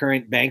of the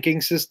current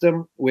banking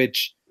system,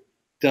 which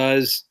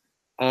does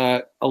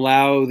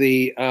allow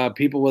the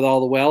people with all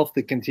the wealth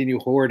to continue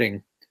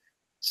hoarding.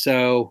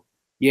 So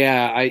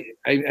yeah,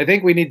 I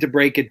think we need to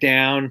break it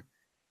down,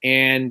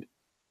 and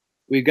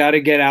we've got to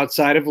get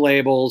outside of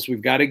labels.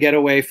 We've got to get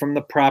away from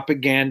the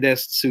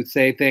propagandists who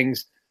say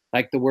things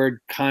like the word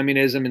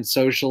communism and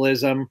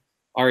socialism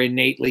are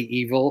innately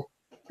evil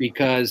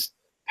because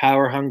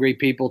power-hungry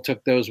people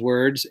took those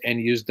words and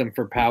used them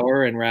for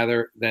power and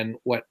rather than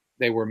what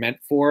they were meant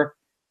for.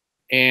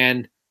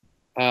 And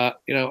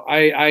you know,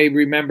 I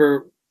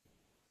remember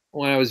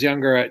when I was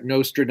younger,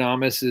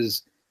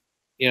 Nostradamus's,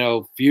 you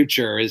know,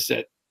 future is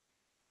that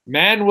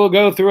man will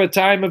go through a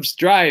time of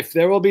strife.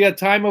 There will be a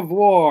time of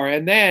war.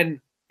 And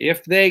then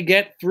if they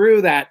get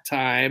through that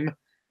time,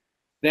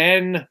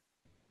 then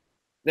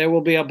there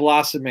will be a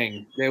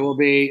blossoming. There will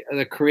be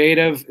the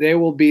creative. There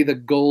will be the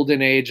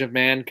golden age of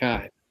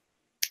mankind.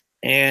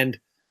 And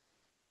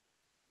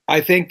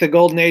I think the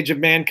golden age of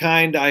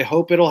mankind, I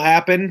hope it'll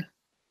happen.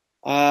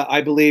 I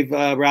believe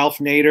Ralph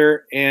Nader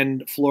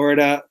in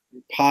Florida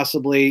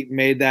possibly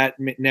made that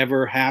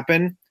never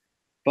happen.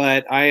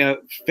 But I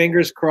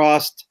fingers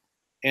crossed,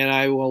 and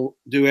I will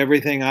do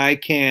everything I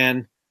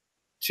can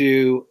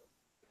to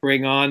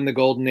bring on the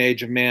golden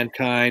age of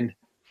mankind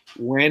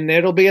when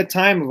it'll be a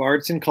time of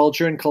arts and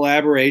culture and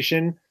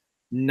collaboration,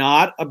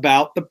 not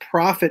about the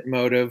profit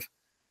motive,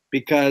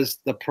 because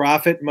the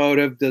profit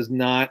motive does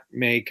not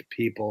make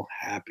people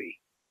happy.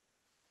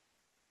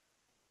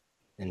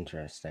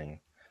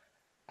 Interesting.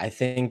 I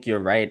think you're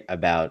right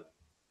about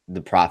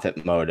the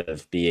profit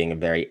motive being a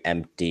very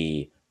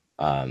empty,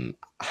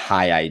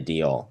 high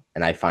ideal.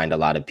 And I find a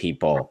lot of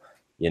people,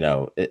 you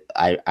know,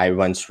 I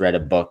once read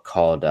a book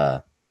called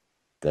the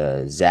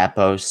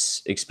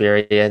Zappos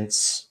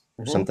Experience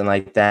or something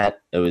like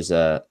that. It was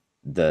the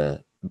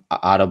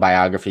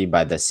autobiography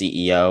by the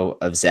CEO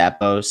of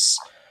Zappos.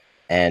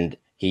 And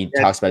he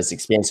talks about his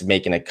experience of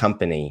making a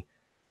company,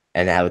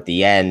 and how at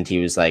the end he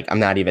was like, I'm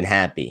not even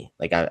happy.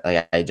 Like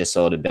I just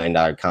sold $1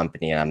 billion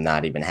company and I'm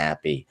not even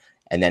happy.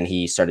 And then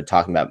he started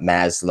talking about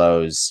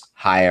Maslow's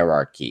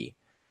hierarchy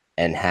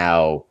and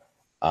how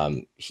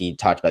he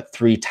talked about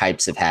 3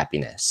 types of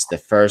happiness. The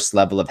first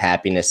level of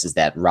happiness is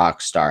that rock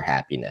star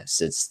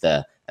happiness. It's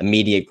the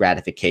immediate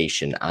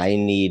gratification. I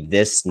need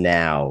this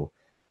now,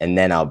 and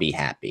then I'll be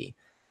happy.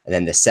 And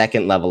then the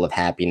second level of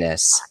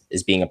happiness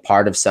is being a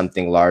part of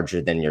something larger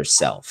than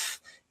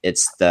yourself.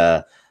 It's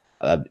the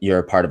you're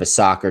a part of a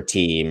soccer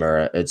team,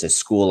 or it's a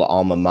school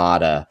alma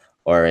mater,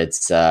 or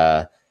it's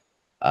you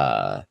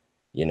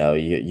know,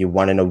 you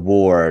won an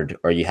award,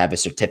 or you have a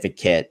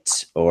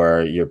certificate,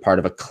 or you're part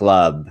of a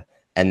club.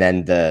 And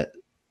then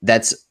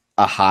that's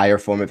a higher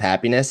form of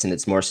happiness and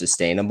it's more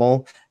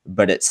sustainable,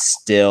 but it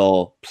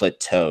still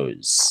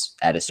plateaus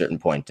at a certain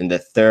point. And the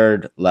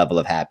third level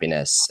of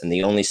happiness, and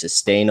the only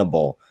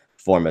sustainable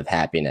form of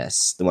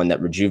happiness, the one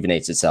that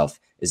rejuvenates itself,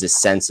 is a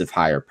sense of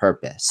higher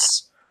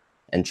purpose.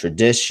 And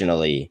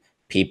traditionally,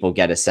 people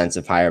get a sense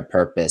of higher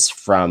purpose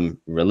from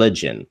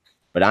religion.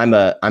 But I'm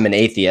an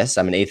atheist.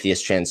 I'm an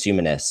atheist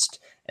transhumanist.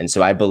 And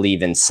so I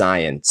believe in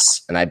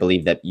science, and I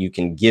believe that you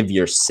can give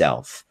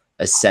yourself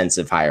a sense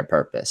of higher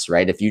purpose,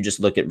 right? If you just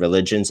look at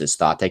religions as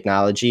thought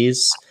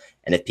technologies,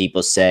 and if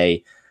people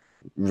say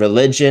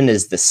religion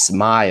is the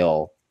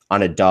smile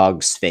on a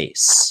dog's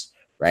face,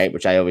 right?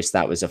 Which I always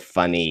thought was a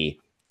funny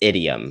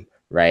idiom,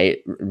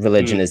 right?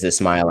 Religion is the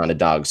smile on a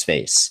dog's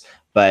face.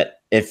 But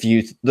if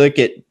you look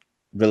at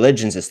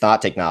religions as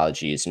thought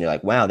technologies and you're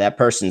like, wow, that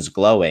person's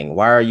glowing.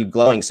 Why are you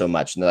glowing so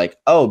much? And they're like,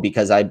 oh,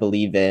 because I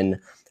believe in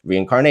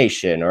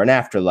reincarnation or an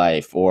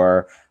afterlife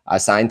or a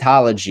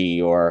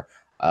Scientology or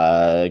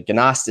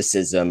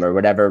Gnosticism or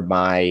whatever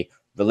my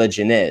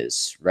religion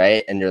is,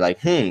 right? And you're like,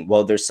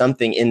 well, there's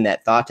something in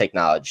that thought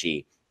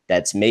technology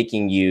that's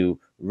making you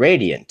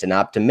radiant and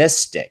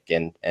optimistic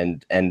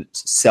and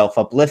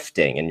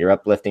self-uplifting, and you're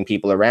uplifting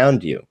people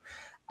around you.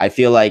 I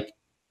feel like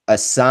a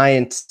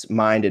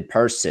science-minded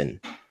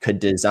person could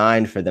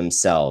design for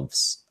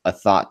themselves a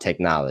thought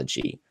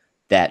technology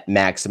that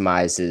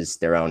maximizes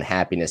their own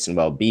happiness and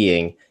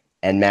well-being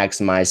and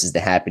maximizes the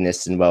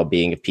happiness and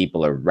well-being of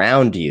people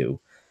around you.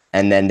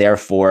 And then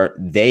therefore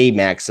they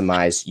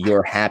maximize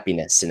your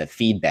happiness in a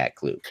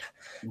feedback loop.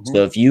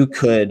 So if you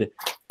could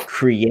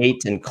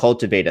create and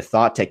cultivate a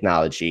thought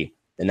technology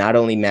that not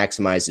only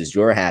maximizes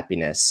your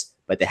happiness,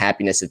 but the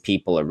happiness of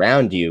people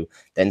around you,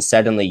 then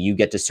suddenly you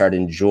get to start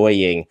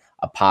enjoying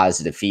a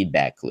positive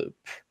feedback loop.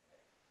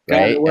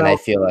 Right. Well, and I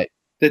feel like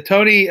the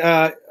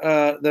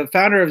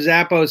founder of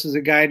Zappos is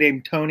a guy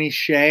named Tony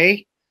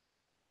Hsieh.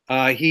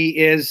 He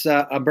is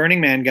a Burning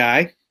Man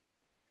guy.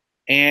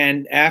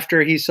 And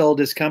after he sold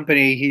his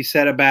company, he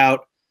set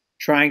about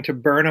trying to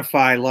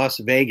burnify Las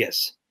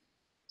Vegas.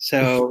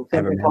 So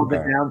something called the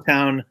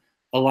Downtown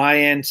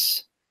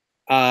Alliance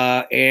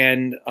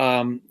and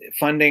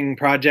funding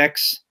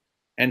projects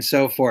and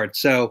so forth.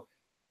 So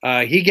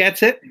he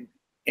gets it.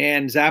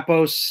 And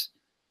Zappos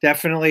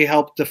definitely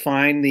helped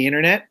define the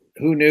internet.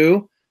 Who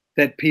knew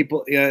that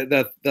people,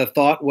 the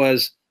thought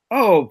was,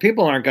 oh,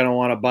 people aren't going to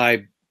want to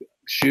buy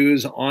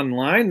shoes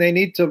online. They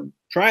need to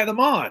try them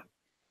on.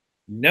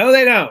 No,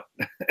 they don't.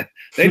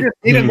 They just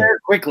need them very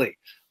quickly.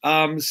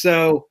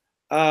 So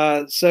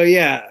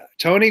yeah,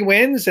 Tony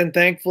wins, and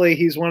thankfully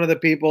he's one of the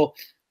people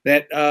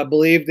that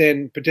believed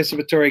in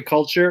participatory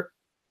culture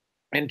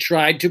and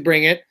tried to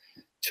bring it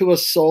to a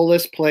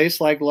soulless place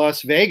like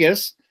Las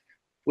Vegas,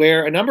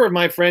 where a number of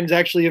my friends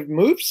actually have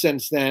moved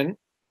since then,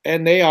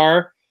 and they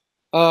are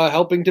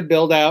helping to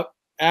build out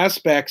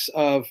aspects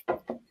of,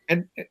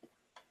 and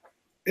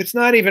it's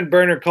not even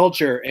burner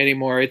culture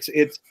anymore.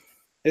 It's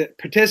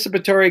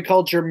participatory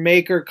culture,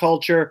 maker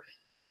culture,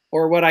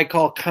 or what I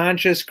call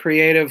conscious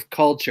creative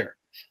culture.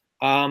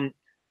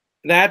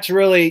 That's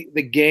really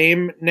the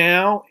game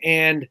now.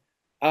 And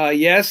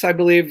yes, I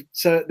believe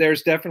so.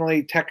 There's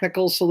definitely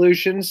technical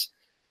solutions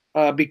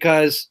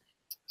because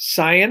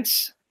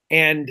science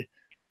and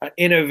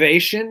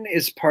innovation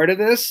is part of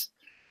this.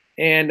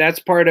 And that's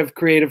part of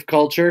creative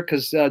culture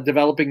because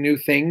developing new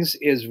things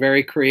is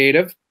very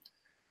creative.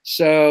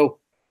 So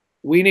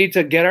we need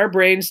to get our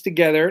brains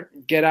together,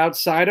 get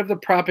outside of the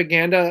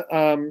propaganda,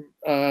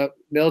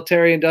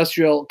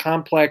 military-industrial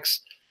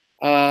complex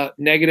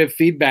negative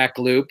feedback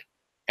loop,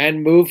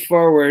 and move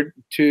forward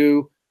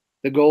to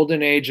the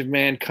golden age of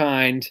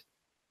mankind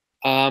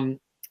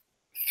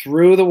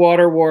through the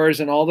water wars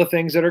and all the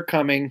things that are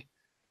coming.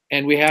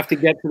 And we have to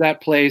get to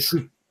that place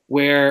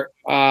where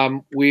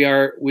we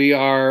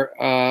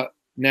are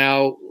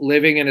now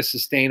living in a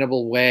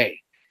sustainable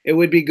way. It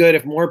would be good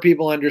if more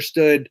people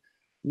understood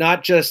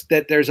not just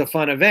that there's a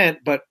fun event,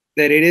 but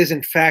that it is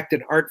in fact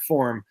an art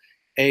form,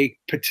 a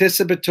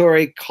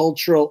participatory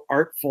cultural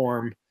art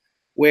form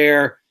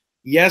where,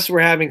 yes, we're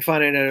having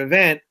fun at an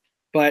event,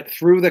 but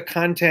through the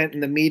content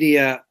and the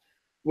media,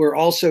 we're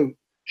also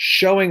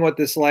showing what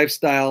this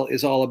lifestyle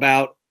is all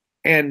about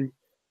and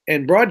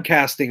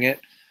broadcasting it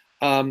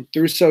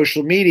through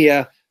social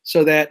media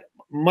so that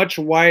much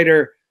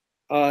wider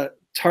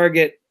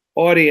target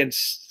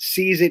audience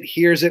sees it,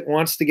 hears it,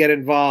 wants to get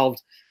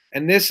involved.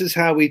 And this is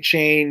how we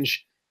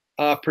change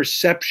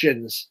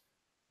perceptions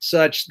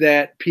such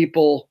that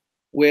people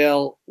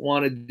will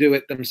want to do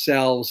it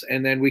themselves.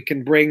 And then we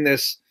can bring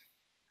this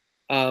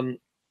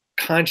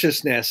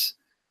consciousness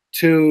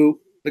to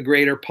the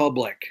greater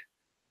public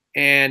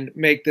and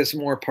make this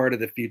more part of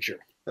the future.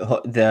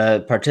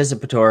 The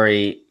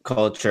participatory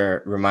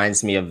culture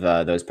reminds me of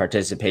those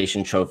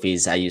participation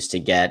trophies I used to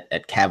get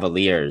at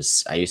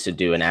Cavaliers. I used to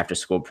do an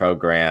after-school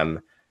program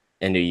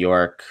in New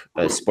York,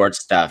 sports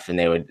stuff, and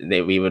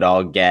we would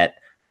all get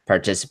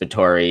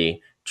participatory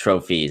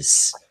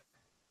trophies.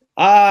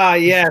 Ah,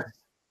 yes.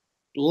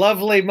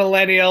 Lovely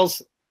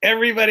millennials.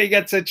 Everybody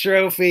gets a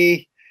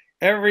trophy.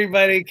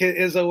 Everybody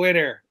is a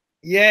winner.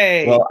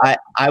 Yay! Well,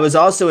 I was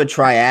also a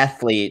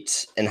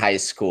triathlete in high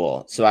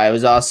school, so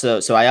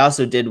I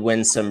also did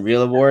win some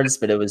real awards,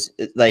 but it was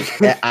like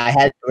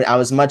I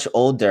was much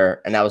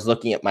older, and I was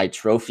looking at my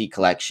trophy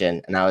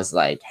collection, and I was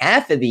like,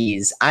 half of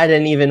these I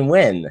didn't even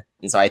win,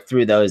 and so I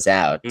threw those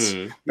out.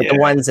 But the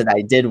ones that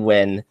I did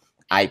win,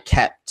 I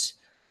kept.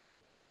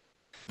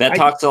 That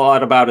talks a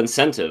lot about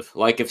incentive.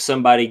 Like if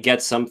somebody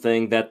gets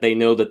something that they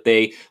know that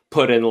they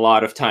put in a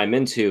lot of time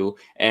into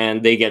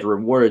and they get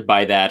rewarded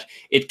by that,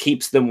 it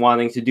keeps them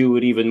wanting to do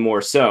it even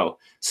more so.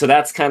 So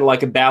that's kind of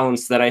like a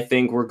balance that I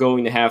think we're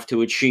going to have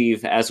to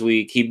achieve as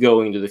we keep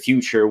going into the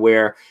future,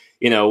 where,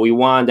 you know, we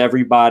want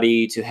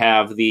everybody to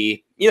have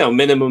the, you know,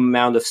 minimum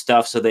amount of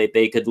stuff so that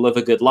they could live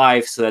a good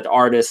life, so that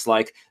artists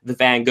like the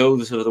Van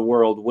Goghs of the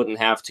world wouldn't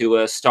have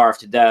to starve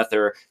to death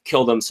or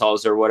kill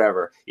themselves or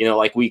whatever. You know,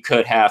 like we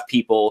could have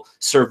people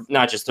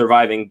not just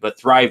surviving, but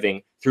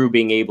thriving through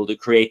being able to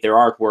create their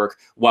artwork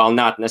while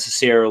not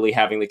necessarily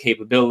having the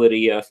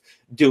capability of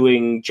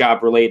doing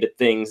job-related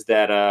things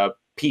that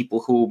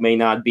people who may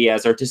not be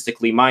as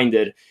artistically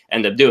minded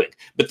end up doing.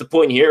 But the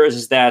point here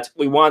is that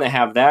we want to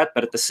have that,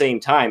 but at the same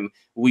time,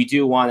 we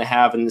do want to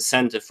have an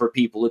incentive for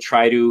people to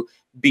try to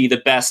be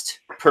the best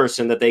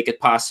person that they could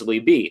possibly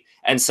be.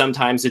 And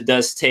sometimes it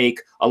does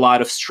take a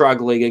lot of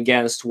struggling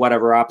against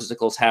whatever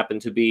obstacles happen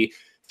to be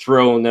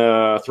thrown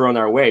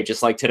our way.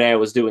 Just like today, I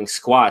was doing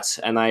squats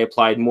and I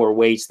applied more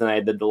weights than I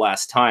did the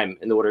last time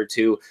in order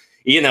to,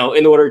 you know,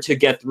 in order to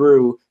get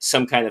through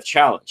some kind of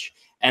challenge.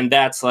 And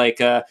that's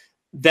like,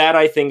 that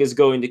I think is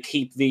going to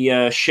keep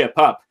the ship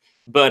up.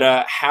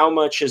 But how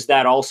much is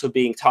that also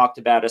being talked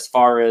about as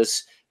far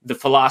as the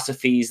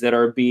philosophies that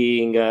are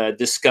being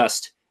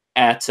discussed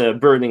at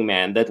Burning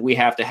Man, that we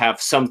have to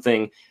have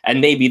something, and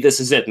maybe this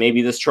is it,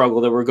 maybe the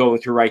struggle that we're going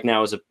through right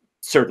now is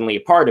certainly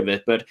a part of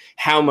it, but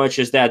how much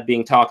is that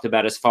being talked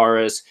about as far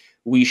as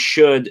we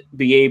should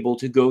be able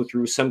to go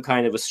through some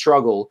kind of a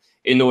struggle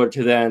in order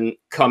to then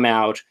come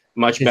out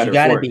much better? You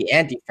got to be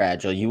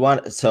anti-fragile. You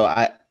want, so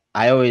I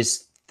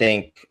always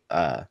think,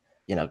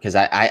 you know, because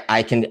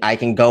I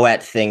can go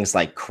at things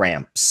like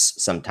cramps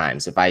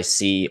sometimes. If I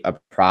see a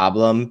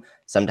problem,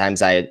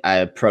 sometimes I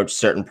approach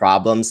certain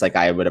problems like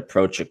I would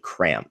approach a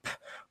cramp,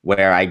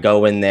 where I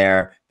go in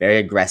there very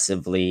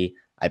aggressively.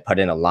 I put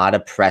in a lot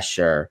of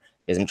pressure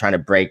because I'm trying to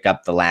break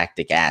up the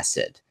lactic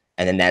acid.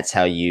 And then that's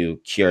how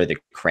you cure the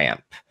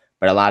cramp.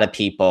 But a lot of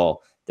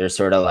people, they're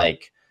sort of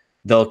like,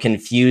 they'll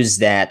confuse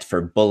that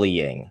for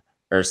bullying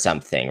or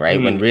something,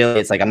 right? When really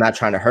it's like, I'm not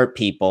trying to hurt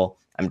people.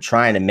 I'm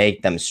trying to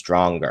make them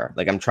stronger.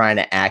 Like I'm trying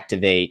to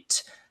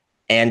activate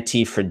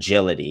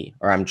anti-fragility,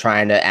 or I'm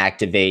trying to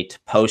activate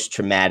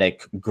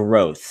post-traumatic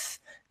growth,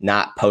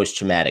 not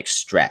post-traumatic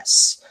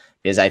stress.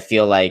 Because I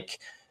feel like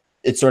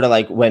it's sort of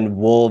like when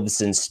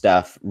wolves and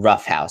stuff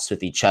roughhouse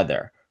with each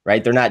other,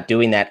 right? They're not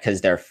doing that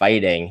because they're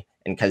fighting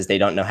and because they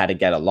don't know how to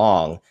get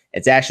along.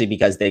 It's actually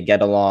because they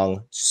get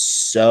along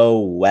so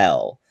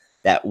well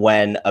that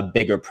when a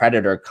bigger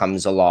predator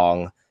comes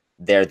along,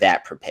 they're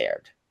that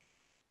prepared.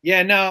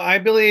 Yeah, no, I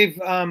believe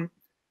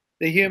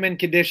the human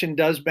condition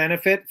does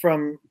benefit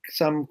from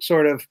some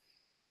sort of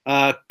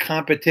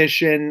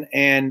competition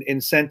and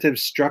incentive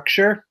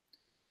structure.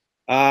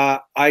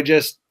 I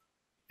just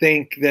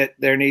think that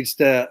there needs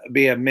to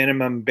be a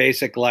minimum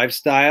basic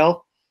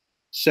lifestyle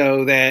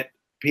so that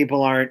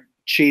people aren't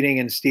cheating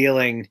and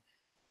stealing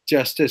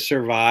just to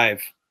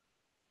survive.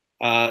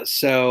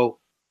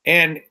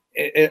 And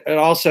it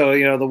also,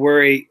 you know, the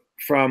worry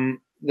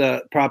from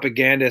the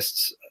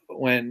propagandists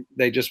when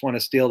they just want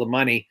to steal the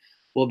money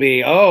will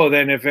be, oh,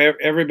 then if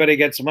everybody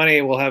gets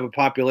money, we'll have a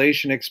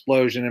population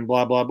explosion and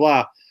blah, blah,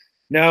 blah.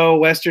 No,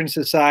 Western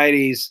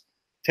societies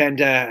tend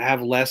to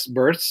have less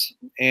births,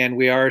 and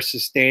we are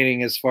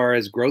sustaining as far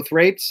as growth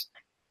rates.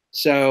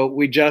 So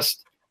we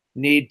just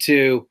need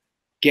to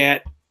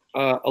get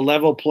a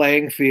level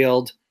playing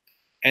field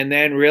and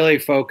then really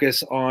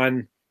focus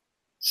on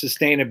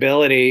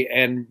sustainability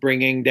and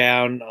bringing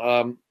down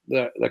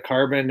the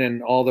carbon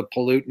and all the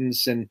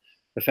pollutants and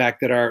the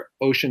fact that our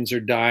oceans are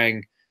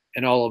dying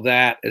and all of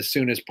that as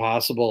soon as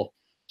possible,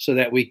 so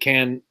that we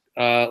can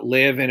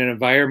live in an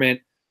environment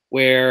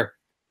where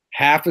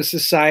half of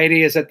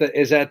society is at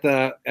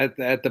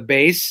the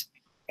base,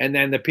 and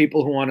then the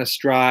people who want to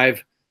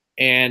strive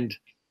and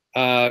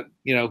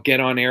you know, get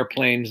on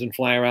airplanes and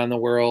fly around the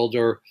world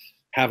or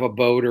have a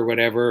boat or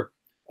whatever,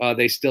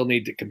 they still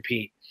need to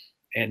compete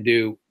and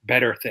do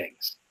better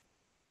things.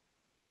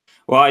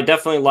 Well, I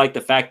definitely like the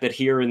fact that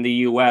here in the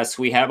US,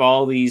 we have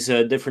all these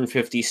different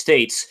 50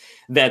 states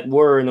that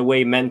were, in a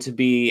way, meant to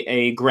be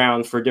a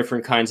ground for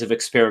different kinds of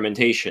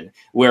experimentation,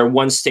 where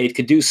one state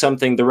could do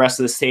something, the rest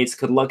of the states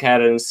could look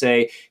at it and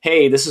say,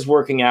 hey, this is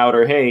working out,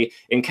 or hey,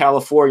 in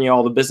California,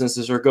 all the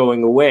businesses are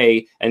going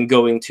away and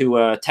going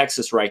to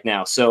Texas right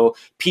now. So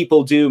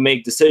people do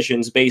make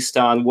decisions based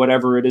on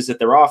whatever it is that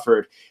they're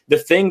offered. The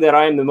thing that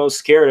I'm the most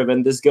scared of,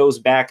 and this goes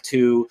back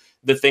to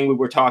the thing we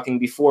were talking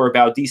before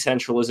about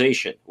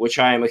decentralization, which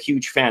I am a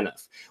huge fan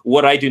of.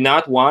 What I do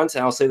not want,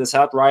 and I'll say this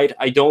outright,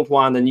 I don't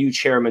want a new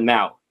Chairman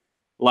Mao,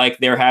 like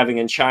they're having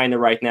in China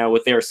right now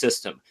with their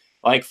system.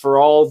 Like for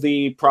all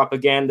the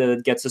propaganda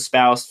that gets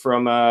espoused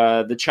from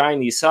the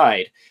Chinese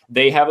side,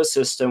 they have a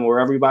system where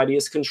everybody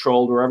is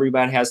controlled, where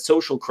everybody has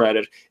social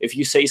credit. If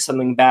you say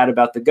something bad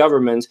about the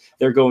government,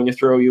 they're going to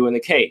throw you in a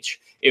cage.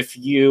 If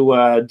you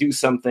do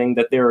something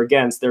that they're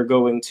against, they're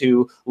going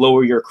to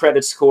lower your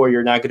credit score.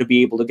 You're not going to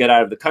be able to get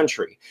out of the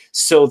country.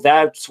 So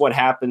that's what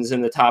happens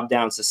in the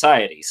top-down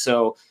society.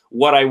 So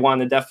what I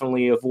want to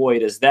definitely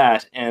avoid is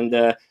that. And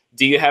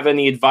do you have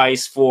any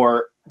advice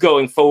for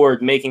going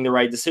forward, making the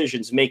right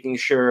decisions, making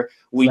sure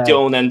we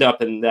don't end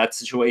up in that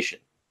situation?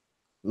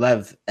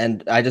 Lev,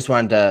 and I just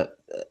wanted to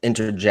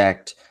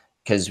interject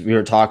because we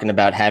were talking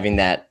about having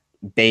that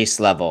base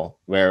level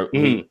where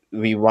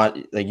we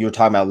want, like you were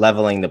talking about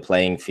leveling the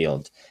playing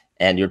field,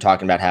 and you're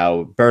talking about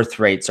how birth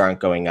rates aren't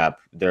going up.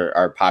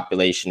 Our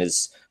population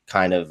is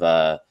kind of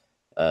at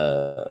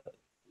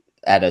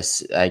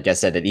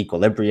an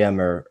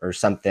equilibrium or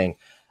something,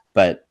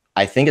 but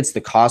I think it's the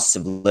costs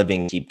of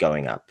living keep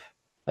going up.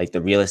 Like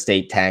the real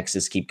estate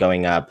taxes keep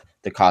going up,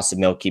 the cost of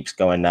milk keeps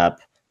going up,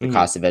 the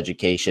cost of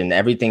education,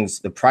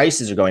 the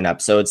prices are going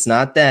up. So it's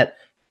not that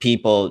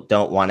people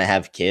don't want to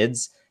have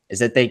kids, is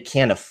that they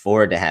can't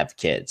afford to have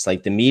kids.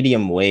 Like the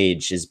medium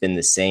wage has been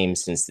the same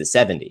since the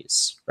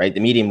 70s, right? The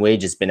medium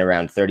wage has been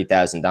around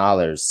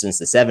 $30,000 since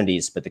the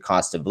 70s, but the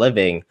cost of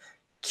living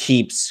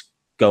keeps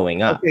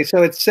going up. Okay,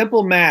 so it's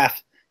simple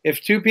math.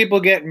 If two people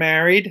get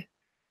married,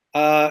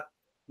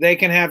 they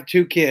can have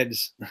two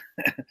kids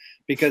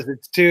because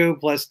it's 2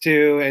 +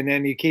 2, and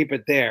then you keep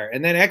it there.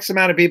 And then X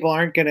amount of people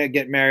aren't going to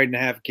get married and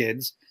have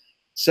kids.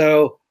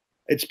 So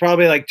it's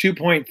probably like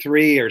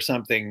 2.3 or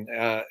something.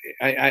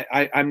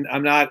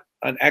 I'm not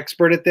an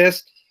expert at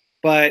this,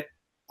 but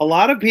a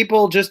lot of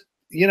people just,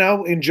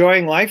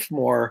 enjoying life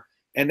more,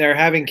 and they're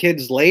having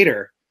kids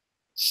later.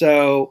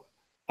 So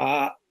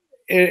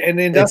in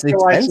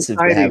industrialized it's expensive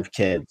society, to have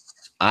kids.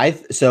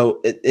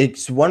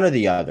 It's one or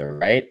the other,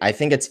 right? I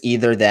think it's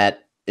either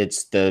that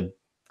it's the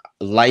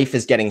life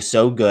is getting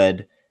so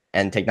good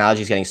and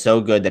technology is getting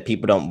so good that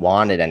people don't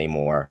want it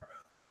anymore,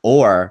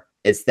 or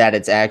it's that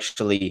it's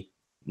actually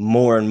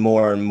more and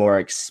more and more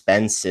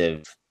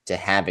expensive to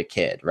have a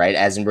kid, right?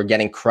 As in we're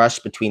getting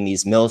crushed between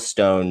these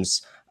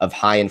millstones of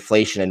high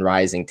inflation and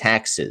rising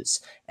taxes,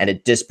 and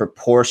it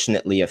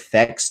disproportionately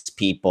affects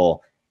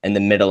people in the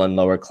middle and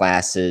lower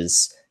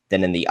classes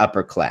than in the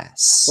upper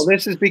class. Well,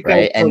 this is because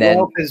right? the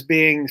wealth is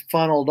being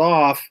funneled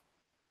off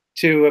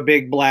to a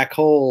big black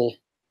hole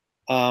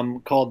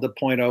called the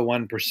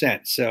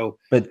 0.01%. So,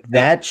 but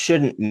that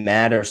shouldn't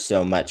matter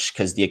so much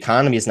because the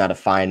economy is not a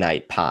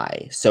finite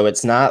pie. So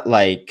it's not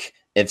like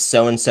if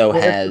so-and-so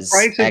has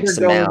X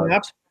amount.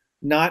 Up,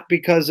 not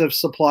because of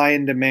supply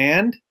and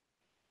demand.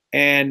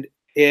 And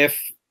if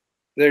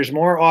there's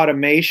more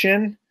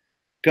automation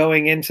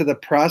going into the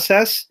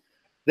process,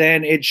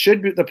 then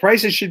the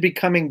prices should be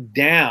coming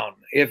down.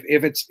 If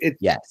it's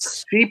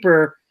yes.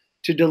 cheaper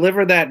to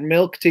deliver that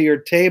milk to your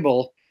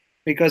table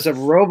because a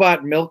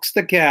robot milks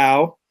the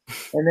cow,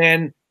 and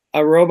then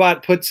a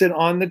robot puts it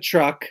on the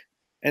truck,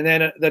 and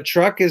then the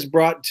truck is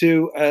brought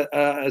to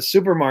a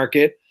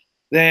supermarket,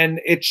 then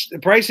the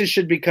prices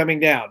should be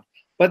coming down.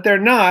 But they're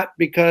not,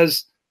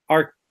 because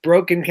our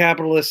broken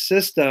capitalist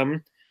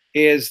system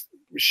is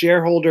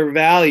shareholder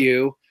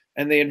value,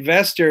 and the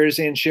investors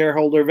in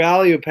shareholder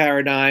value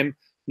paradigm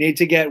need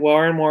to get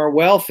more and more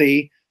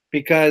wealthy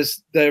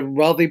because the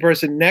wealthy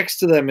person next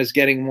to them is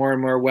getting more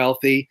and more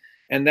wealthy,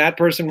 and that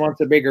person wants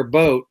a bigger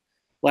boat.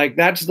 Like,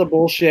 that's the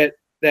bullshit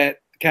that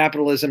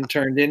capitalism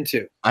turned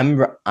into. I'm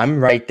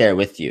right there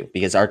with you,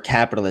 because our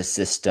capitalist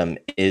system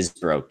is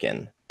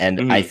broken.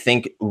 And I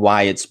think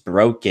why it's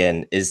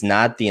broken is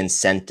not the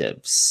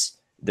incentives.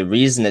 The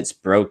reason it's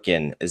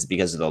broken is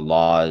because of the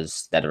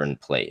laws that are in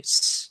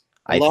place.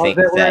 Laws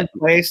that were in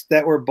place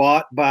that were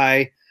bought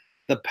by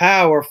the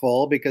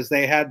powerful because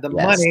they had the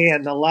money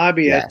and the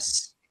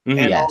lobbyists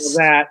and all of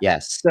that.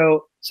 Yes.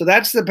 So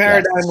that's the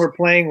paradigm we're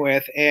playing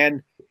with.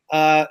 And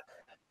a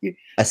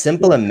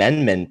simple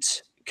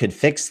amendment could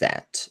fix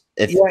that.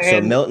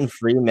 Milton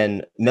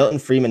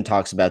Friedman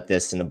talks about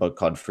this in a book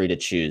called Free to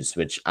Choose,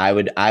 which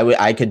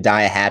I could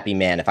die a happy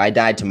man. If I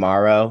died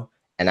tomorrow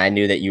and I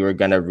knew that you were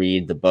going to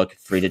read the book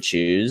Free to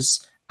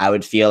Choose, I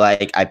would feel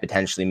like I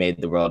potentially made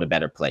the world a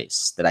better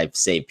place, that I've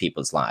saved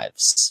people's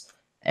lives.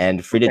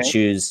 And Free to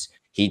Choose,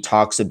 he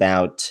talks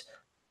about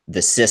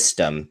the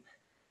system,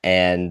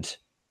 and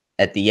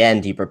at the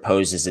end, he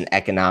proposes an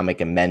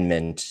economic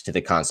amendment to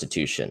the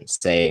Constitution,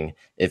 saying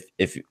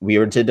if we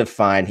were to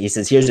define, he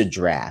says, here's a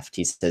draft.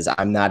 He says,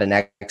 I'm not an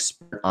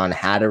expert on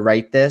how to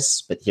write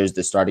this, but here's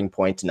the starting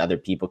point and other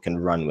people can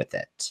run with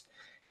it.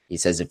 He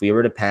says, if we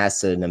were to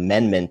pass an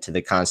amendment to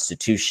the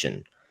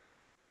Constitution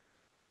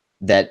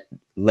that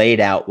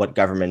laid out what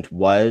government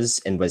was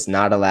and was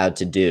not allowed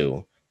to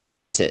do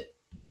to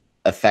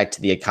affect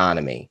the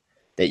economy,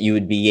 that you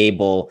would be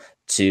able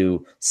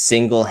to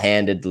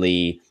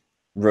single-handedly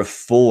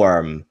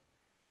reform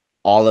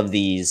all of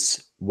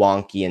these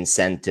wonky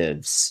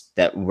incentives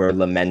that we're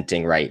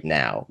lamenting right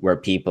now, where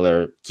people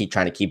are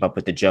trying to keep up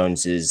with the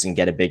Joneses and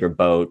get a bigger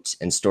boat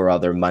and store all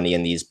their money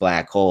in these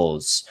black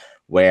holes,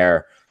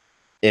 where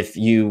if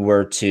you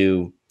were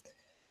to,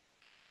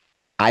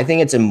 I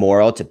think it's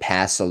immoral to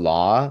pass a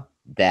law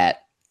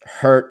that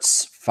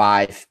hurts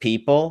 5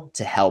 people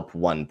to help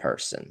 1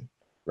 person,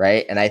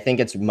 right? And I think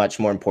it's much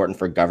more important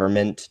for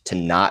government to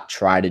not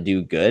try to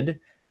do good,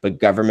 but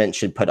government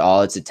should put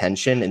all its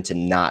attention into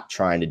not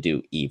trying to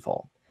do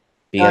evil.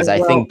 Because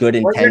I think good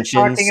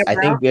intentions,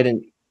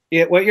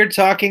 what you're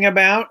talking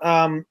about,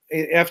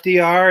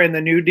 FDR and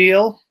the New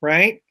Deal,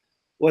 right?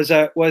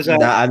 No,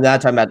 I'm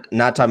not talking about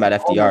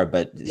FDR,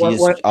 but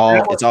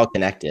it's all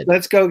connected.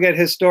 Let's go get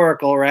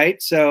historical,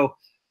 right? So,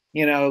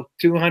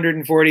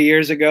 240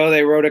 years ago,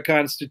 they wrote a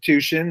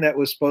constitution that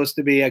was supposed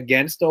to be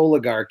against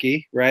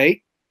oligarchy,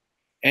 right?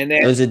 And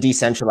then it was a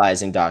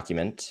decentralizing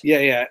document.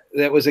 Yeah,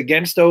 that was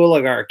against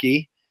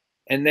oligarchy.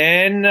 And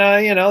then,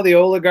 the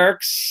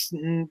oligarchs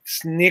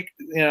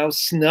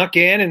snuck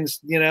in and,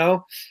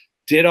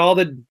 did all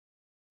the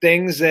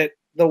things that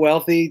the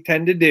wealthy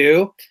tend to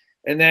do.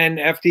 And then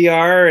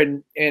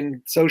FDR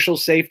and social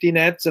safety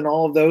nets and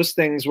all of those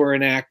things were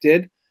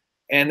enacted.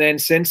 And then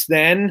since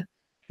then,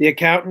 the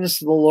accountants,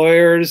 the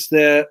lawyers,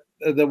 the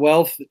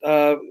wealth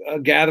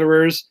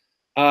gatherers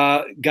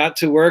got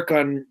to work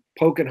on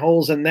poking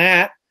holes in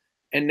that.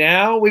 And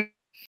now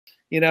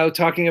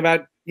talking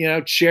about,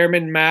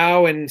 Chairman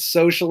Mao and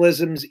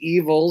socialism's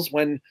evils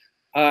when,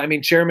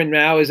 Chairman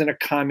Mao isn't a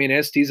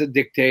communist. He's a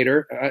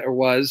dictator, or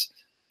was.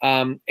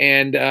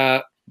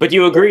 But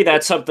you agree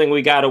that's something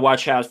we got to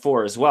watch out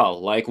for as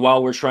well. Like,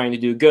 while we're trying to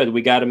do good,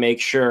 we got to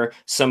make sure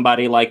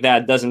somebody like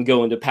that doesn't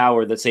go into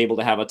power that's able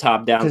to have a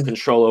top-down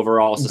control over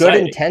all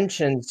society.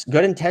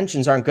 Good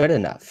intentions aren't good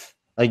enough.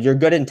 Like, your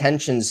good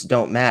intentions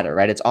don't matter,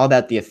 right? It's all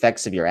about the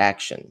effects of your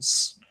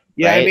actions.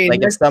 Yeah, right?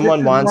 Like, if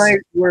someone wants,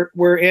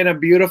 we're in a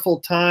beautiful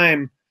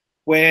time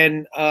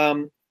when,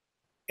 and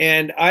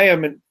I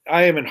am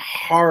in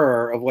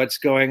horror of what's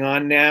going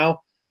on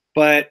now.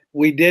 But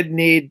we did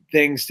need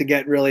things to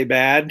get really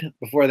bad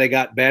before they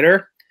got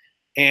better.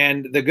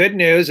 And the good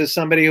news, as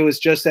somebody who was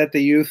just at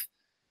the Youth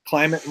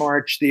Climate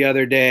March the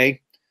other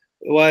day,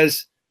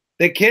 was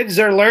the kids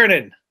are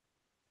learning.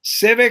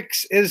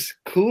 Civics is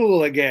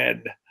cool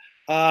again.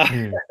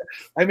 The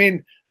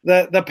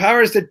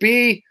powers that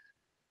be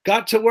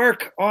got to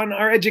work on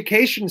our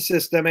education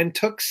system and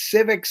took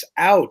civics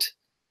out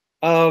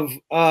of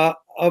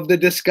the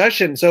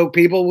discussion so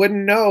people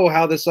wouldn't know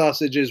how the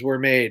sausages were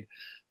made.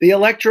 The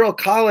Electoral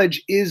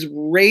College is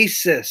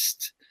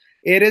racist.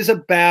 It is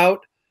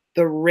about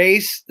the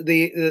race,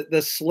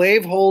 the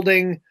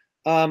slaveholding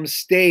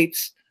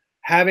states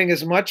having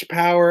as much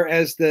power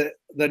as the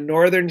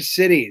northern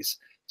cities.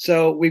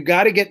 So we've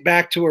got to get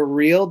back to a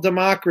real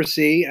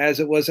democracy as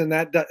it was in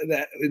that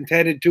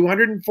intended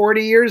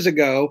 240 years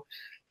ago.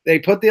 They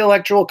put the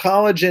Electoral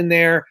College in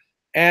there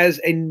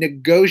as a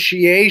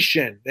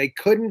negotiation. They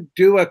couldn't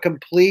do a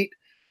complete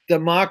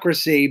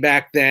democracy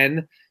back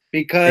then,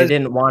 because they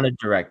didn't want a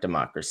direct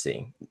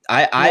democracy.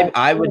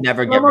 I would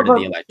never get rid of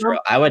the electoral.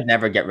 I would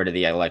never get rid of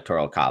the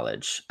Electoral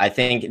College. I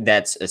think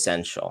that's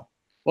essential.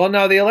 Well,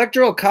 no, the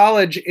Electoral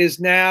College is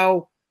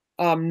now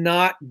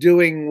not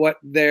doing what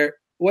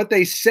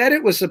they said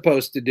it was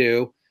supposed to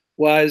do.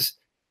 Was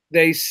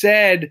they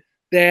said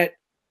that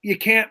you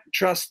can't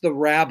trust the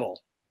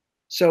rabble,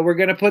 so we're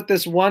going to put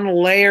this one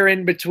layer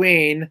in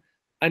between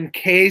in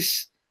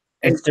case.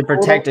 It's to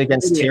protect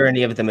against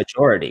tyranny of the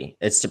majority.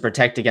 It's to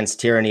protect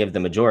against tyranny of the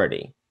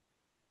majority.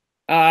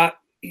 The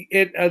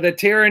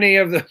tyranny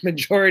of the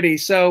majority.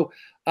 So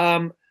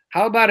how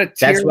about a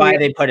tyranny? That's why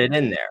they put it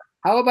in there.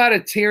 How about a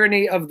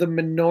tyranny of the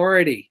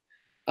minority?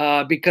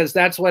 Because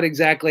that's what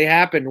exactly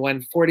happened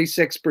when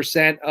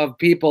 46% of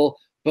people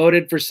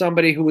voted for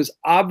somebody who was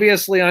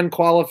obviously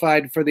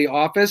unqualified for the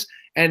office,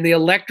 and the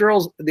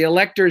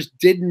electors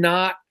did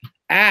not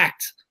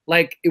act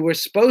like it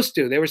was supposed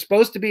to. They were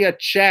supposed to be a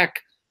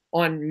check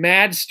on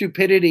mad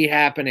stupidity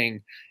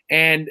happening,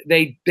 and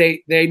they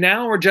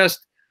now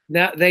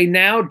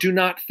do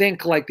not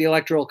think like the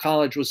Electoral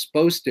College was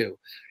supposed to.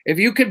 If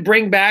you could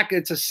bring back,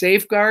 it's a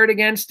safeguard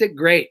against it,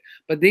 great.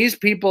 But these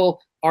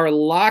people are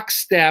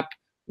lockstep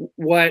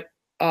what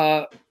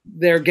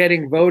they're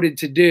getting voted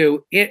to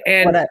do.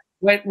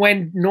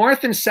 When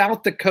North and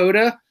South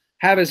Dakota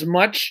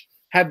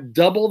have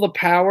double the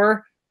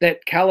power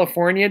that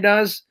California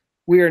does,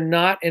 we are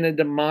not in a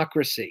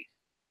democracy.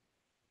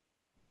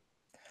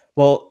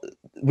 Well,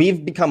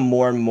 we've become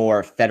more and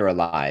more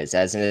federalized,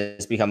 as in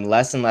it's become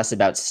less and less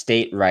about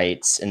state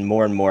rights and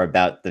more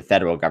about the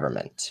federal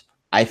government.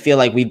 I feel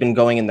like we've been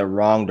going in the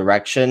wrong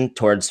direction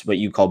towards what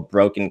you call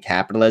broken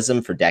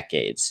capitalism for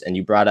decades. And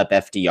you brought up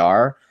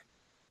FDR.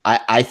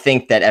 I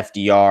think that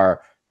FDR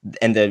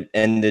and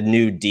the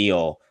New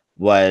Deal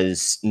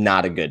was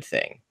not a good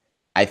thing.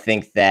 I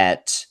think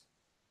that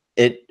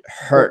it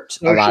hurt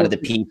a lot of the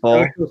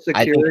people. Social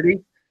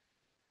security.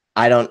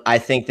 I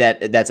think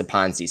that that's a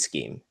Ponzi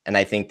scheme, and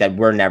I think that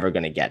we're never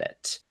going to get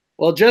it.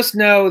 Well, just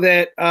know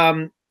that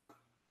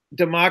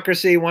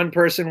democracy, one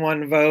person,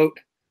 one vote.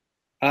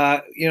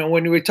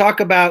 When we talk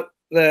about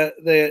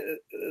the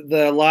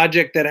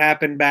logic that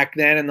happened back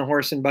then in the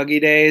horse and buggy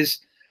days,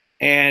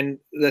 and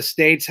the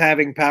states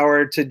having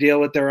power to deal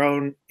with their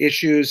own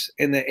issues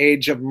in the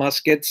age of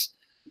muskets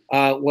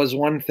was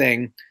one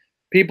thing.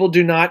 People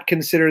do not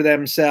consider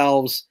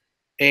themselves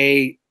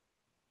a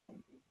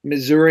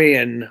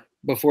Missourian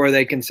before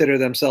they consider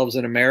themselves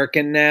an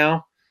American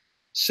now.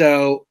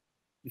 So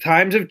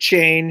times have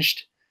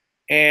changed,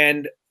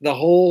 and the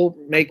whole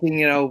making,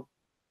 you know,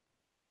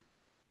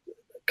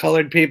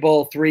 colored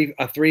people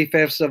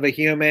three-fifths of a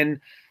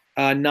human,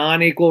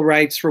 non-equal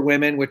rights for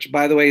women, which,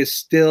 by the way, is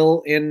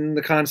still in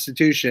the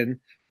Constitution.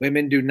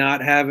 Women do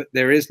not have,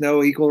 there is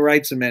no equal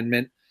rights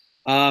amendment.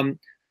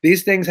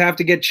 These things have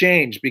to get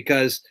changed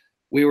because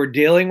we were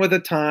dealing with a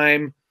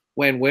time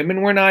when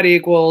women were not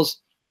equals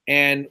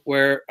and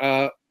where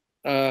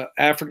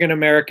African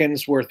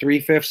Americans were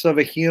three-fifths of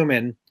a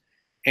human,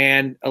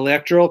 and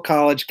electoral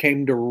college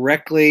came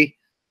directly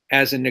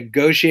as a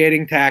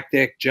negotiating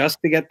tactic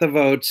just to get the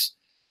votes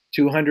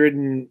 200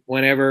 and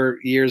whenever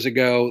years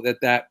ago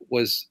that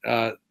was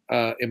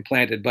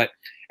implanted. But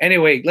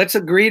anyway, let's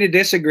agree to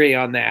disagree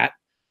on that,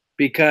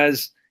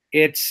 because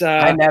it's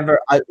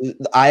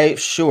I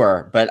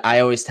sure, but I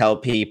always tell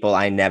people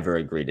I never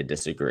agree to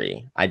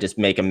disagree. I just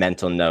make a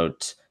mental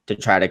note to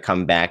try to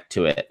come back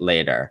to it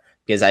later,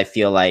 because I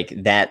feel like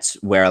that's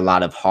where a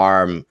lot of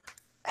harm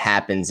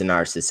happens in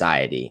our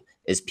society,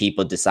 is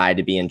people decide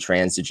to be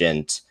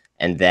intransigent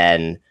and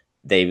then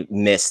they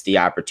miss the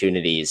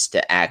opportunities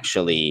to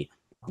actually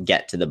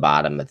get to the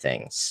bottom of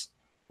things.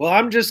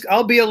 Well,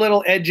 I'll be a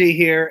little edgy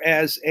here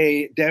as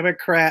a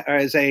Democrat, or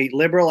as a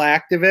liberal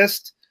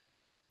activist.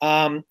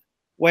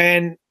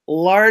 When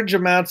large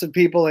amounts of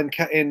people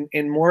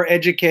in more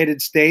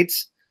educated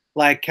states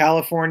like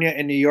California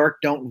and New York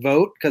don't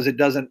vote because it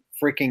doesn't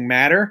freaking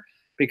matter,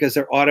 because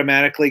they're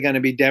automatically going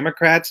to be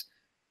Democrats,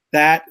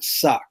 that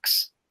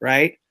sucks,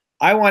 right?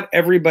 I want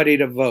everybody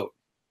to vote.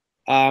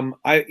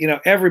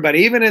 Everybody,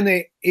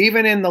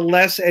 even in the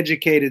less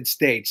educated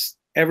states,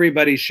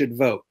 everybody should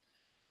vote.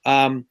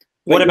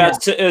 What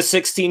about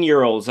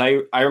 16-year-olds?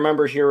 I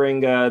remember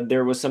hearing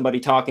there was somebody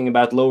talking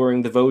about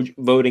lowering the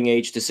voting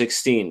age to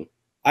 16.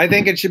 I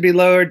think it should be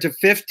lowered to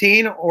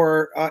 15,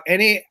 or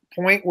any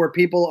point where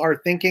people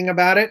are thinking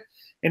about it.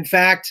 In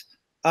fact,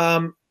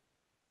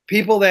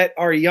 people that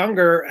are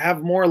younger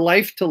have more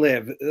life to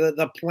live.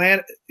 The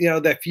planet,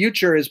 the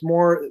future is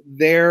more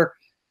their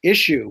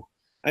issue.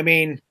 I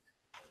mean,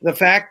 the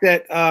fact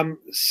that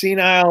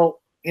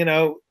senile,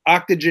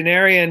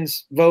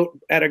 octogenarians vote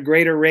at a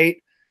greater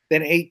rate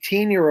than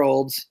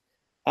 18-year-olds,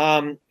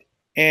 and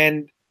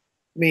I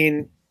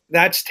mean,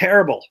 that's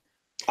terrible.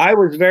 I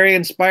was very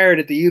inspired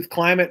at the Youth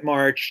Climate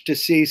March to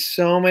see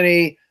so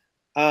many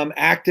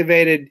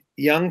activated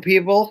young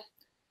people,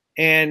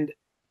 and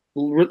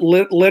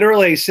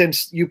literally,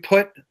 since you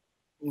put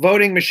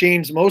voting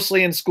machines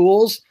mostly in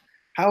schools,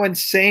 how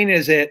insane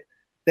is it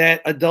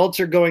that adults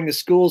are going to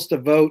schools to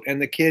vote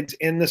and the kids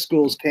in the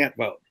schools can't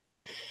vote?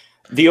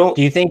 Do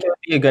you think it would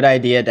be a good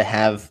idea to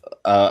have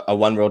a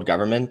one-world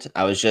government?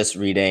 I was just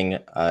reading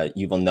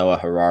Yuval Noah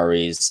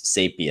Harari's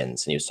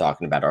 *Sapiens*, and he was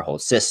talking about our whole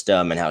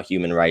system and how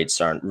human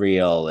rights aren't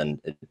real and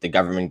the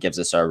government gives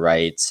us our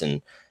rights.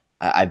 And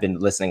I've been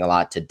listening a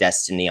lot to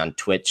Destiny on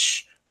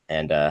Twitch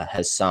and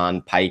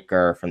Hassan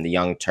Piker from the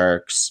Young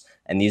Turks.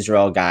 And these are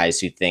all guys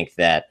who think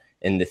that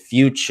in the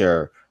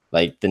future,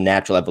 like, the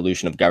natural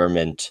evolution of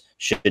government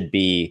should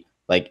be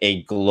like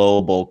a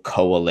global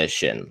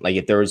coalition. Like,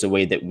 if there was a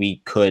way that we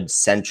could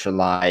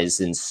centralize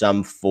in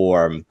some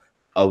form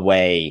a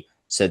way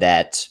so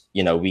that,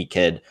 we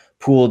could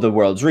pool the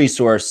world's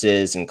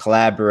resources and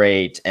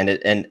collaborate. And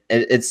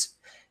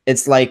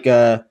it's like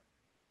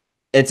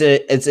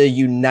it's a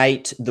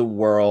unite the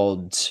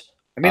world.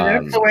 I mean,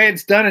 that's the way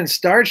it's done in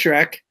Star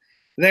Trek.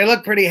 They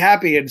look pretty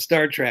happy in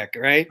Star Trek,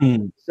 right?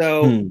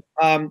 So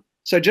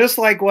just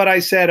like what I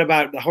said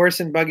about the horse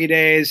and buggy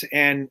days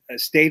and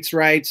states'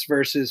 rights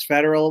versus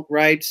federal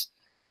rights,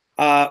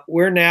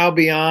 we're now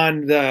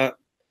beyond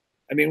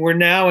we're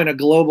now in a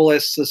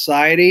globalist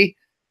society.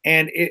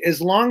 And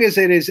as long as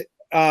it is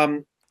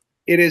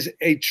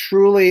a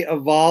truly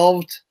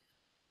evolved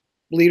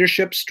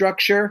leadership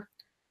structure,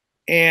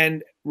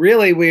 and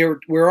really we're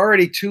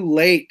already too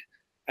late.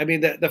 I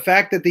mean, the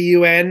fact that the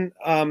UN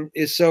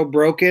is so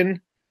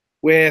broken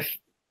with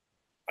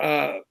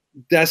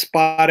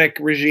despotic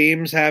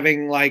regimes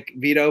having like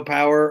veto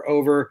power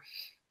over,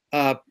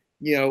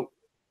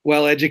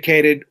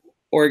 well-educated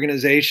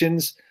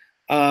organizations.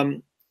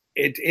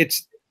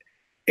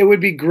 It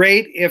would be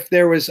great if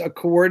there was a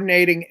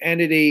coordinating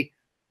entity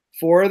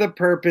for the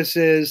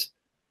purposes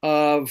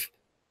of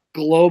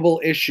global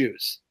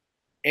issues,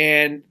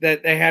 and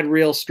that they had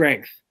real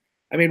strength.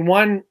 I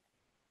mean,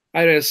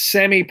 a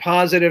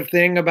semi-positive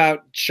thing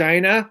about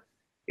China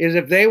is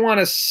if they want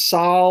to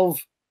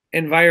solve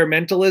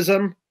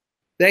environmentalism,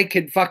 they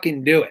could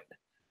fucking do it.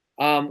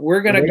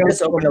 We're gonna go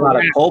just open a lot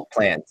of coal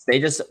plants. They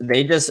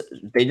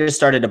just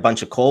started a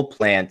bunch of coal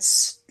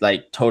plants,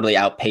 like totally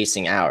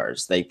outpacing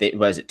ours.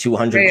 Was it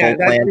 200 coal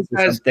plants?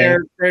 Because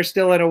they're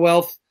still in a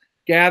wealth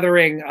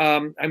gathering.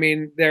 I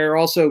mean, they're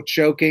also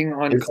choking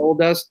on coal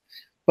dust.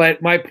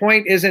 But my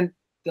point isn't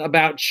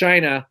about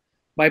China.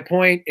 My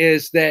point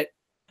is that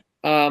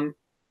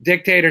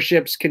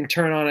dictatorships can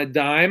turn on a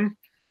dime.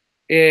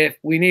 If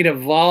we need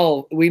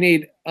evolved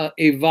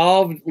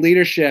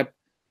leadership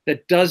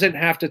that doesn't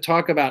have to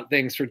talk about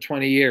things for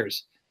 20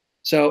 years.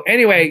 So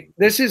anyway,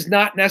 this is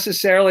not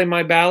necessarily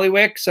my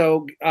ballywick.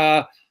 So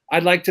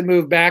I'd like to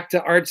move back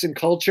to arts and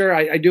culture.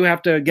 I do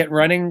have to get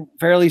running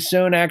fairly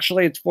soon.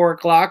 Actually, it's 4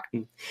 o'clock.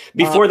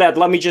 Before that,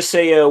 let me just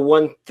say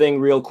one thing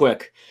real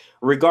quick.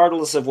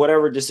 Regardless of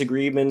whatever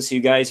disagreements you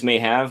guys may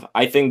have,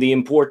 I think the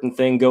important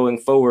thing going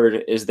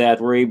forward is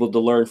that we're able to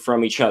learn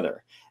from each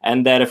other.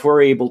 And that if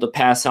we're able to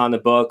pass on a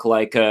book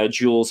like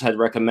Jules had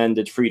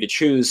recommended, Free to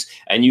Choose,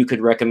 and you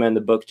could recommend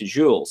the book to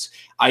Jules,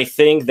 I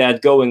think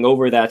that going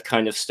over that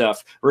kind of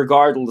stuff,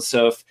 regardless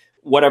of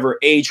whatever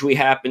age we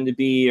happen to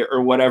be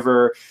or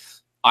whatever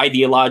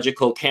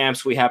ideological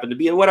camps we happen to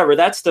be in, whatever,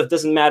 that stuff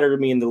doesn't matter to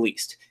me in the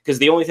least. Because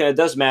the only thing that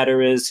does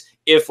matter is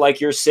if, like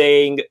you're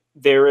saying,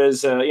 there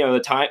is,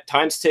 the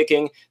time's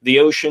ticking, the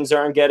oceans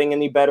aren't getting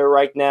any better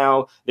right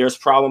now, there's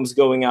problems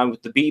going on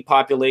with the bee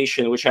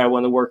population, which I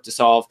want to work to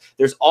solve.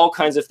 There's all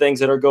kinds of things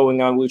that are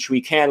going on which we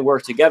can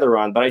work together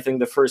on. But I think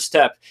the first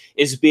step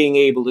is being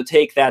able to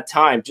take that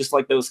time, just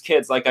like those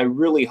kids. Like, I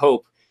really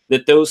hope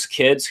that those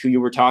kids who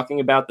you were talking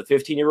about, the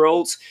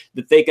 15-year-olds,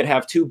 that they could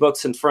have 2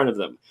 books in front of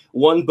them.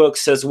 One book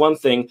says one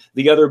thing,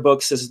 the other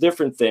book says a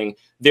different thing.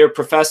 Their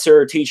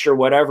professor, teacher,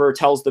 whatever,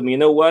 tells them, you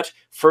know what?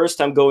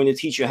 First, I'm going to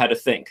teach you how to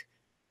think.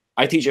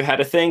 I teach you how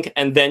to think,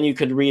 and then you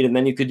could read, and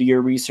then you could do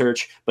your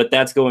research, but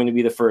that's going to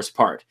be the first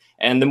part.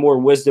 And the more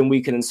wisdom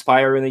we can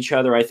inspire in each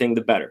other, I think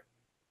the better.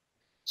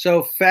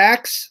 So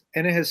facts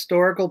and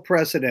historical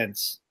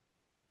precedents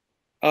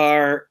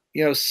are,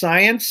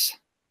 science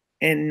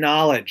and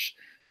knowledge.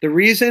 The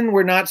reason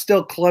we're not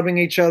still clubbing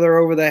each other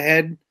over the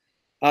head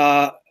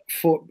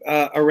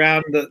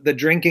around the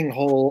drinking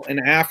hole in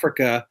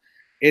Africa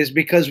is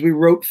because we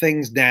wrote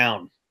things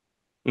down,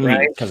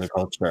 right? Because of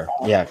culture.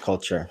 Yeah,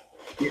 culture.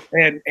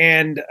 And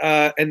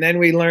then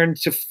we learned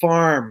to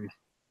farm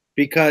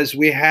because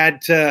we had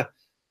to,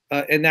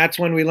 and that's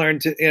when we learned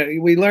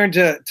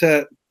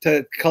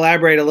to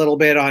collaborate a little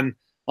bit on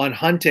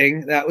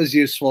hunting. That was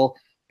useful,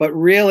 but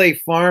really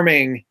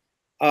farming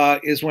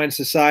is when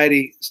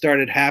society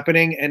started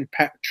happening and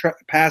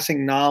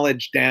passing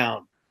knowledge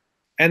down.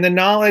 And the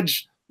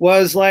knowledge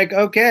was like,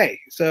 okay,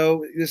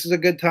 so this is a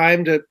good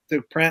time to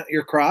plant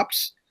your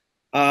crops,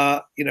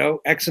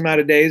 X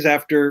amount of days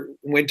after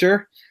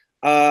winter,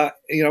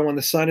 when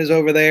the sun is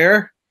over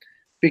there,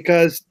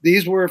 because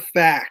these were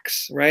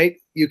facts, right?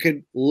 You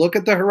could look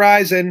at the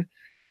horizon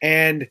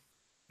and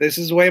this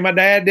is the way my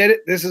dad did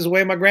it. This is the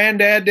way my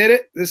granddad did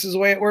it. This is the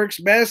way it works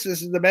best.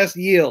 This is the best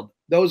yield.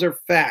 Those are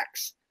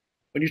facts.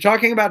 When you're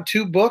talking about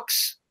 2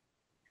 books,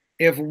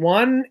 if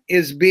one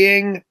is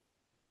being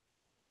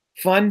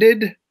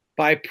funded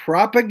by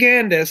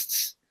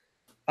propagandists,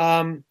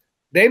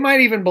 they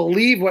might even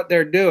believe what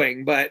they're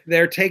doing, but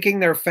they're taking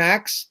their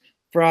facts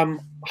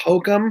from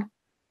hokum,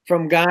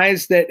 from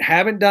guys that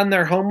haven't done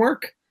their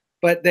homework,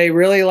 but they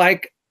really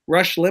like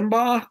Rush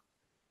Limbaugh.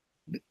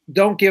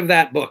 Don't give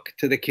that book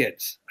to the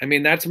kids. I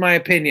mean, that's my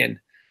opinion.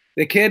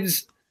 The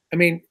kids,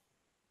 the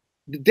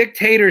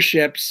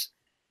dictatorships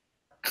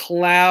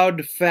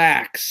cloud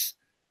facts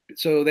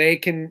so they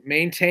can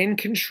maintain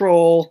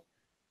control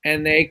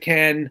and they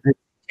can.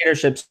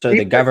 Dictatorships are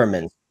the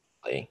governments,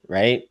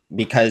 right?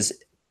 Because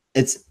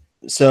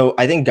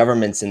I think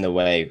government's in the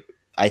way.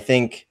 I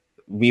think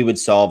we would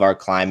solve our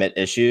climate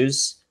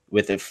issues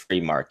with a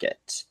free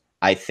market.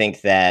 I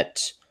think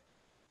that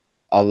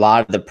a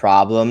lot of the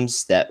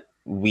problems that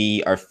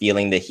we are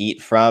feeling the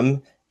heat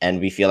from and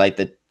we feel like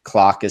the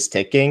clock is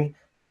ticking,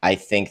 I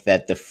think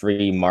that the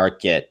free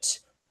market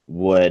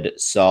would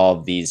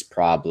solve these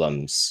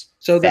problems.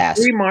 So the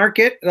free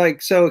market,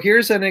 so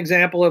here's an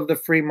example of the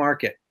free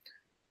market.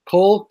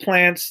 Coal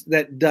plants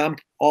that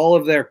dump all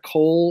of their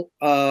coal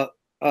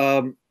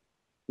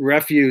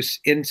refuse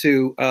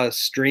into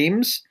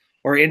streams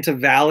or into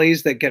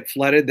valleys that get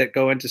flooded that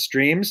go into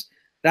streams.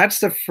 That's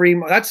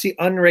the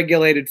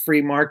unregulated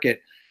free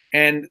market.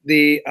 And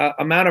the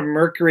amount of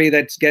mercury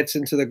that gets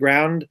into the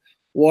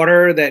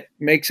groundwater that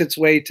makes its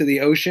way to the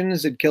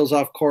oceans, it kills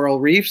off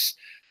coral reefs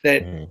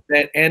that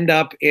end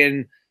up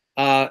in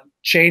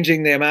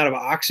changing the amount of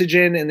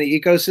oxygen in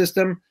the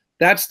ecosystem.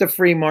 That's the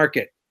free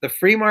market. The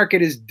free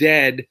market is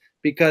dead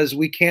because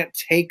we can't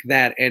take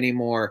that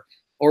anymore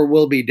or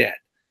we'll be dead.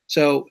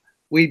 So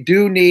we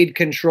do need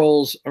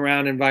controls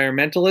around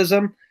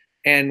environmentalism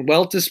and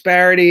wealth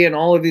disparity and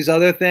all of these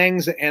other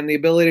things and the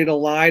ability to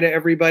lie to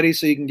everybody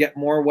so you can get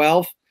more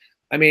wealth.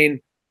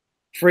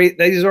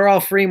 These are all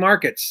free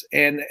markets.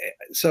 And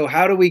so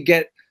how do we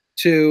get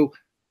to,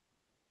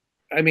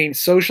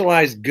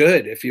 socialized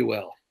good, if you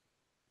will?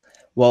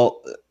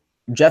 Well,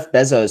 Jeff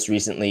Bezos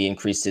recently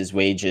increased his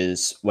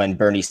wages when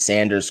Bernie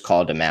Sanders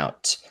called him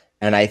out.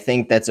 And I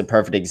think that's a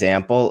perfect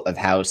example of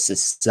how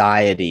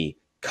society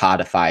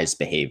codifies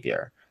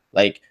behavior.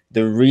 Like,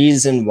 the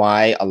reason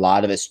why a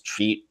lot of us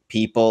treat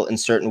people in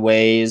certain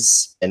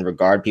ways and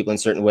regard people in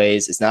certain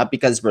ways is not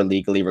because we're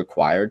legally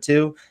required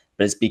to,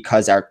 but it's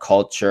because our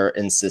culture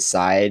and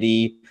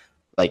society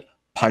like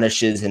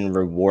punishes and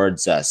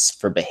rewards us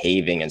for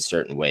behaving in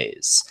certain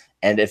ways.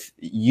 And if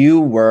you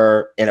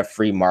were in a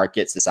free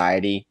market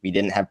society, we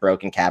didn't have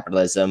broken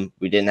capitalism,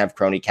 we didn't have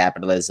crony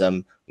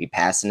capitalism, we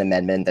passed an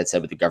amendment that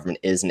said what the government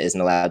is and isn't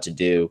allowed to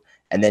do,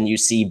 and then you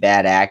see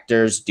bad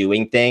actors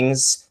doing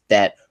things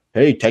that,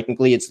 hey,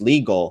 technically it's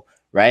legal,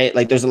 right?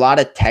 Like there's a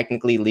lot of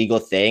technically legal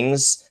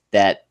things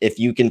that if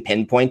you can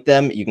pinpoint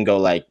them, you can go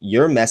like,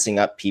 you're messing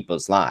up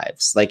people's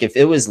lives. Like if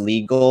it was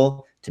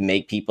legal to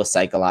make people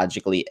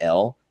psychologically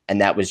ill and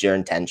that was your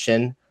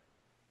intention,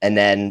 and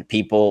then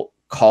people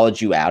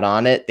called you out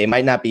on it, they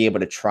might not be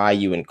able to try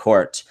you in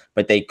court,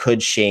 but they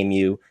could shame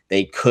you.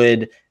 They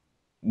could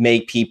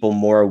make people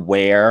more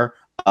aware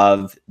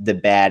of the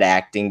bad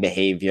acting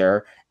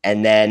behavior,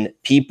 and then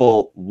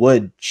people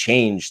would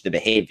change the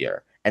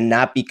behavior, and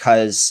not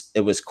because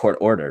it was court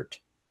ordered.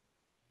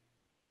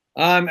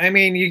 I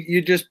mean,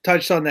 you just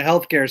touched on the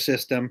healthcare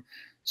system.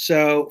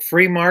 So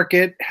free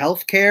market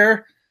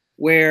healthcare,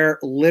 where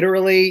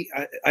literally,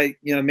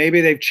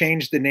 maybe they've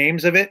changed the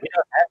names of it.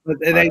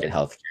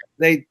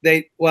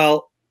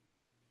 Well,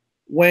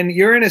 when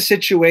you're in a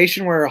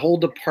situation where a whole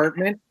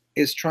department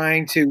is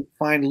trying to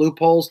find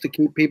loopholes to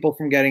keep people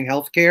from getting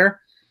health care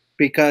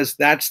because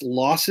that's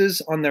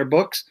losses on their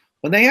books,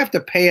 when they have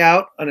to pay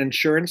out an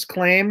insurance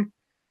claim,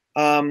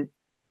 that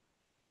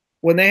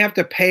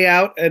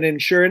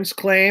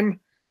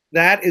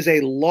is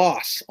a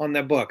loss on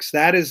their books.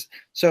 That is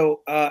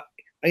so.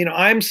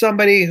 I'm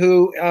somebody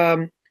who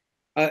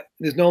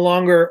is no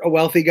longer a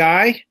wealthy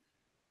guy.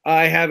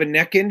 I have a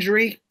neck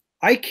injury.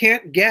 I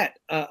can't get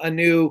a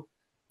new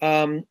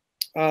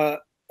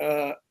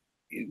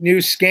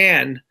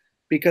scan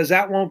because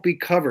that won't be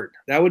covered.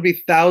 That would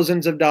be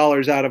thousands of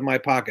dollars out of my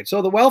pocket.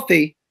 So the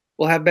wealthy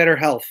will have better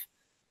health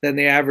than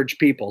the average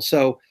people.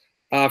 So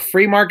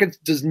free markets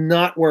does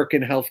not work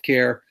in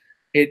healthcare.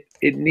 It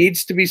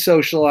needs to be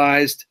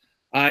socialized.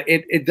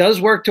 It does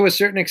work to a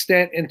certain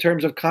extent in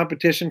terms of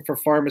competition for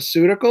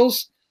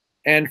pharmaceuticals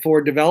and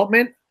for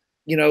development.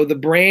 The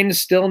brains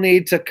still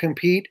need to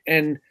compete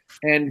and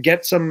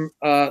get some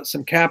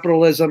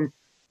capitalism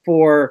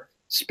for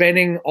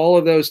spending all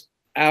of those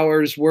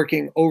hours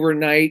working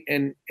overnight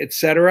and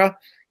etc.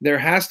 There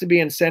has to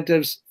be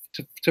incentives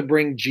to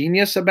bring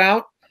genius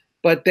about,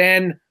 but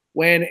then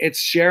when it's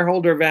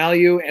shareholder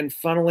value and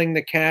funneling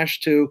the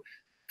cash to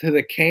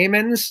the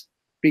Caymans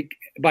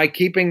by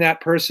keeping that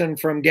person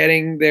from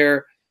getting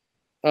their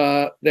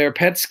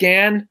PET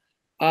scan,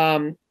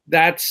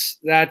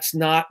 that's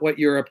not what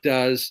Europe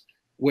does,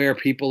 where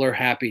people are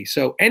happy.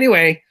 So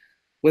anyway,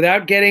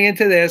 without getting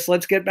into this,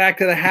 let's get back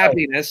to the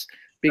happiness,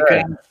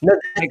 because this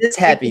is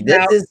happy.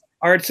 This is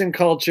arts and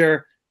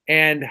culture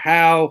and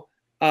how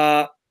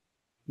the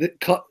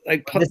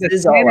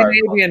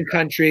Scandinavian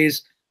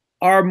countries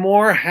are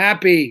more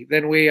happy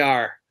than we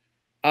are.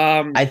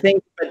 I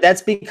think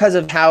that's because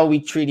of how we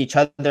treat each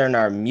other in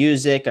our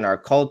music and our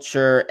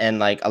culture. And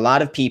like a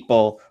lot of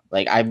people,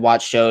 like I've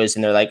watched shows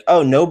and they're like,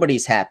 oh,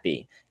 nobody's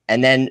happy.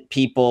 And then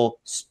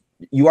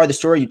you are the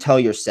story you tell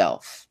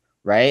yourself,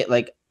 right?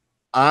 Like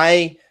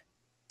I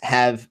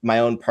have my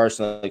own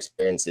personal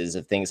experiences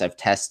of things I've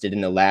tested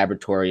in the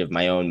laboratory of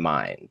my own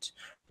mind,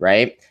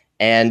 right?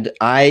 And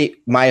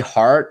my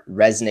heart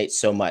resonates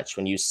so much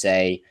when you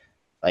say,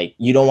 like,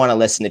 you don't want to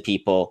listen to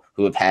people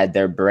who have had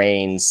their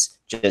brains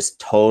just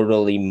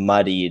totally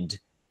muddied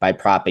by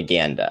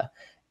propaganda.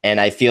 And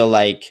I feel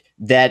like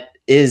that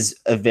is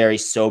a very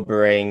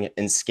sobering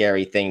and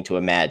scary thing to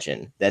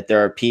imagine, that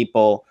there are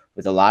people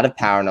with a lot of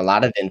power and a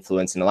lot of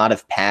influence and a lot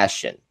of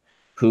passion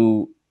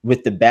who,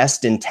 with the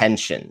best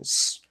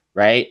intentions,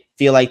 right,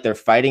 feel like they're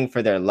fighting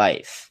for their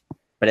life,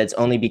 but it's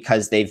only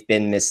because they've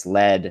been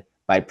misled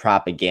by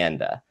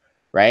propaganda,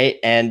 right?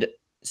 And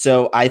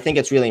so I think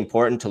it's really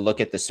important to look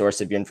at the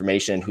source of your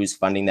information and who's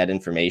funding that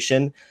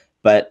information.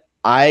 But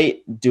I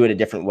do it a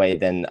different way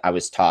than I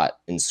was taught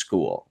in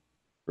school,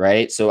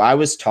 right? So I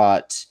was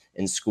taught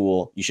in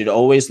school, you should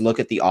always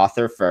look at the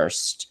author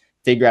first,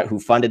 figure out who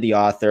funded the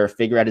author,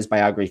 figure out his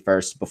biography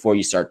first before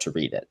you start to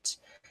read it.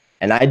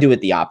 And I do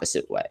it the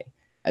opposite way.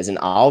 As in,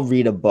 I'll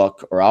read a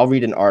book or I'll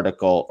read an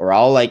article or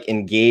I'll like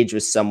engage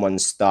with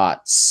someone's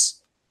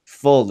thoughts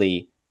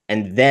fully.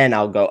 And then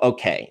I'll go,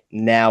 okay,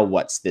 now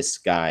what's this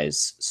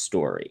guy's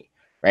story,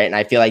 right? And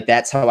I feel like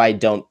that's how I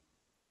don't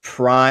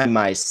prime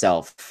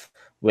myself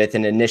with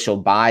an initial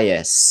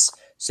bias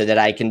so that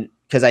I can,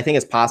 because I think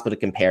it's possible to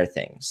compare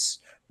things,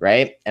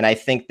 right? And I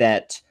think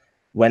that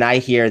when I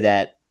hear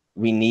that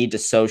we need to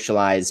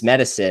socialize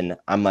medicine,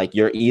 I'm like,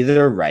 you're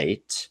either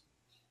right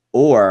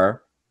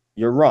or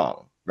you're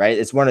wrong, right?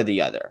 It's one or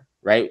the other,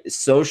 right?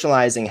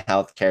 Socializing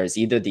healthcare is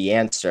either the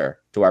answer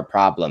to our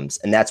problems,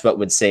 and that's what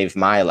would save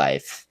my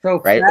life, so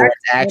right? Or it's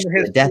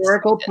actually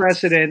historical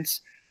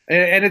precedents.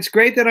 And it's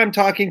great that I'm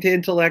talking to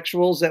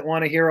intellectuals that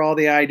want to hear all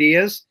the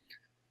ideas.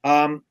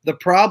 The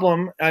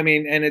problem, I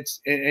mean,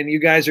 and you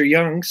guys are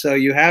young, so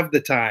you have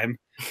the time.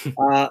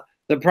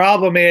 The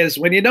problem is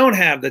when you don't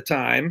have the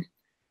time,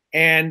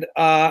 and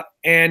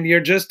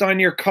you're just on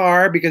your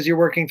car because you're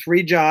working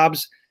 3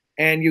 jobs,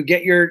 and you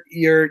get your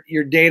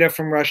data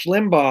from Rush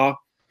Limbaugh,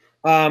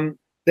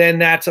 then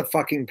that's a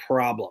fucking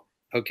problem.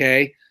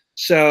 Okay,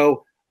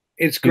 so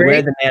it's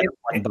great in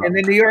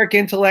the New York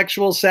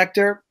intellectual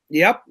sector.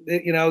 Yep,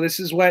 you know, this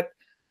is what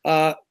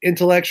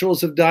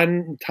intellectuals have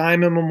done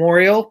time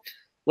immemorial.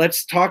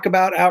 Let's talk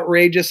about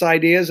outrageous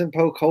ideas and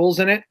poke holes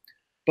in it.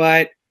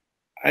 But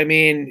I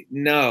mean,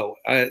 no,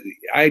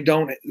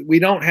 we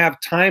don't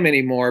have time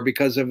anymore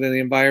because of the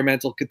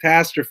environmental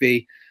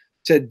catastrophe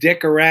to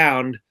dick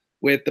around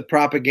with the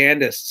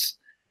propagandists.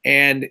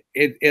 And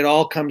it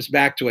all comes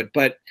back to it.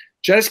 But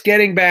just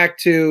getting back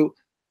to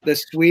the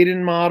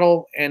Sweden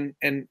model and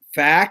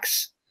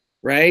facts,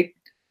 right?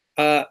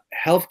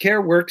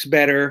 Healthcare works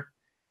better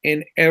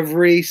in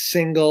every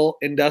single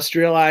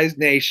industrialized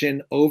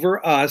nation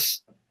over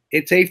us.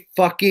 It's a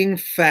fucking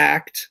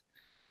fact.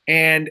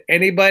 And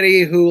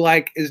anybody who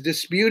like is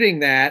disputing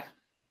that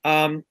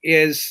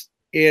is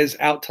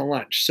out to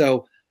lunch.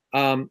 So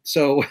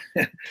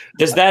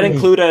does that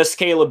include a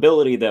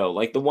scalability though?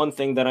 Like the one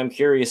thing that I'm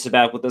curious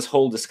about with this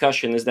whole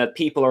discussion is that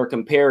people are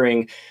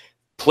comparing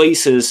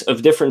places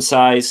of different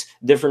size,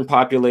 different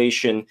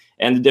population,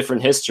 and a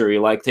different history,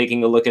 like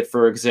taking a look at,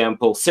 for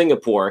example,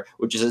 Singapore,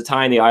 which is a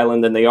tiny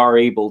island, and they are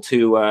able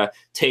to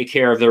take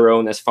care of their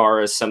own as far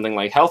as something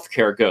like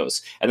healthcare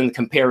goes, and then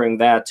comparing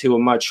that to a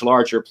much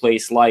larger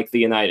place like the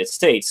United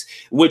States,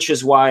 which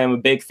is why I'm a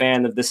big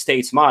fan of the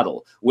states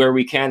model, where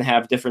we can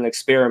have different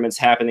experiments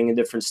happening in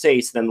different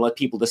states, then let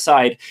people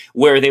decide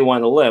where they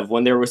want to live.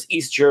 When there was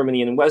East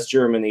Germany and West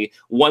Germany,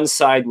 one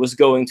side was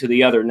going to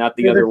the other, not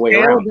the other way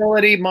around. The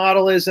scalability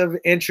model is of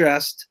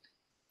interest,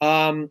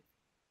 but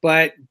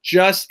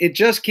it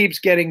just keeps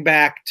getting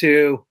back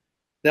to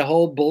the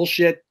whole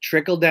bullshit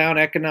trickle-down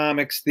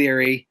economics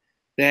theory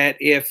that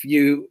if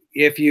you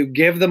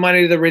give the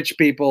money to the rich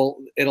people,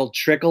 it'll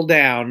trickle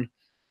down,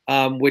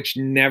 which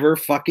never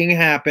fucking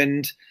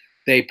happened.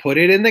 They put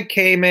it in the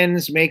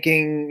Caymans,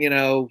 making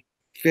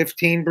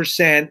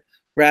 15%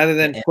 rather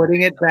than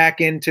putting it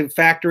back into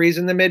factories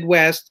in the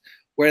Midwest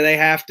where they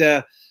have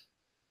to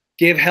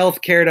give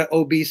health care to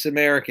obese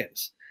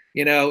Americans.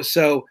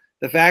 So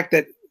the fact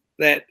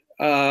that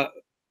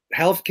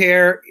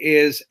healthcare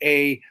is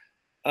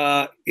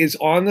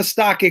on the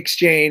stock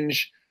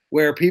exchange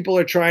where people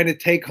are trying to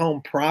take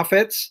home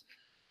profits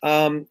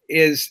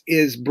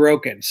is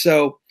broken.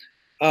 So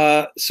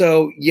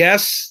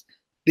yes,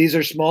 these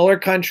are smaller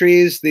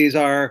countries. These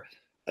are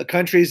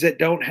countries that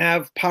don't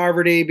have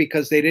poverty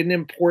because they didn't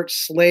import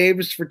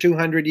slaves for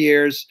 200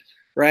 years,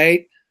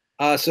 right?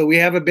 So we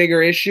have a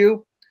bigger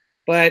issue.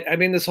 But I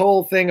mean, this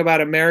whole thing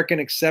about American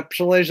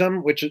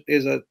exceptionalism, which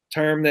is a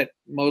term that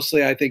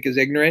mostly I think is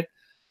ignorant.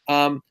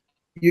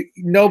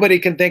 Nobody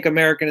can think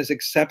American is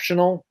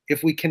exceptional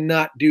if we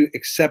cannot do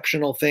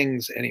exceptional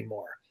things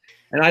anymore.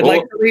 And I'd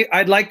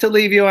like to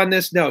leave you on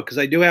this note because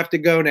I do have to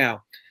go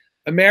now.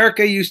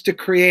 America used to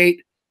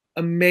create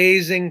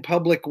amazing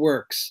public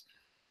works.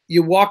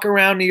 You walk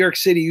around New York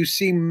City, you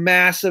see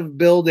massive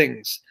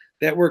buildings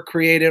that were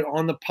created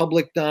on the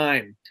public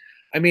dime.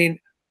 I mean,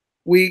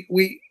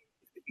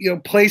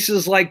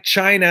 places like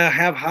China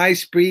have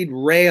high-speed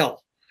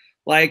rail.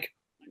 Like,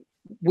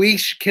 we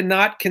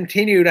cannot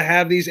continue to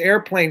have these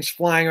airplanes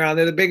flying around.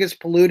 They're the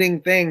biggest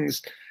polluting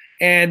things.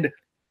 And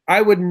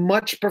I would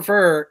much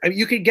prefer,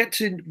 you could get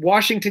to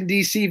Washington,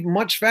 D.C.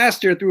 much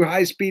faster through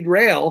high-speed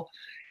rail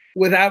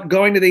without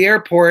going to the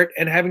airport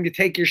and having to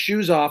take your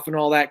shoes off and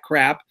all that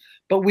crap.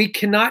 But we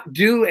cannot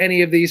do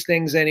any of these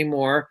things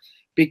anymore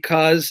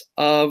because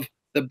of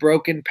the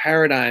broken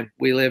paradigm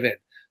we live in.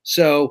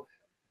 So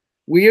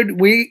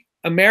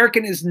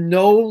American is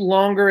no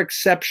longer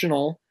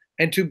exceptional.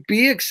 And to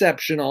be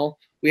exceptional,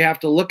 we have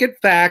to look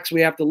at facts.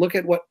 We have to look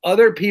at what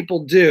other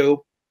people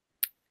do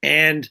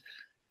and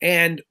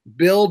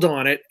build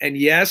on it. And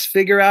yes,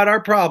 figure out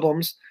our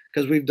problems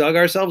because we've dug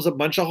ourselves a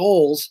bunch of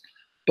holes.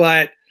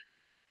 But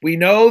we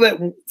know that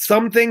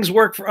some things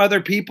work for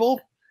other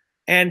people.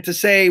 And to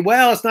say,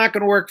 well, it's not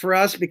going to work for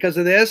us because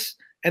of this,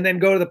 and then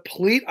go to the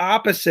complete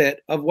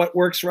opposite of what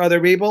works for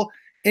other people.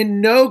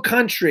 In no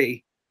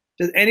country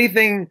does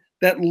anything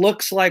that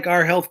looks like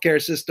our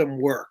healthcare system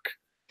work.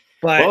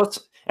 But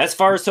as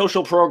far as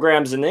social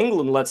programs in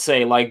England, let's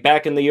say, like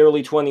back in the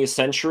early 20th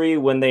century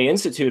when they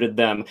instituted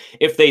them,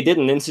 if they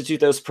didn't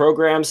institute those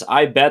programs,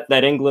 I bet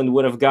that England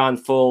would have gone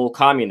full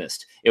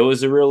communist. It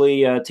was a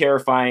really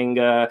terrifying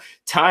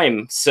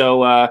time.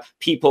 So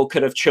people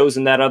could have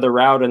chosen that other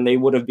route and they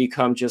would have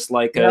become just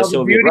like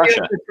Soviet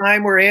Russia. The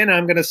time we're in,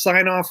 I'm going to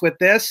sign off with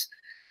this,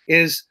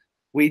 is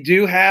we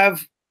do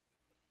have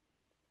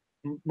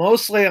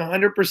mostly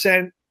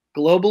 100%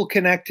 global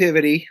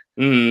connectivity.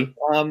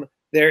 Mm-hmm.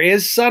 There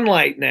is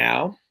sunlight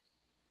now.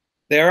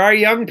 There are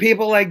young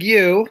people like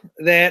you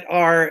that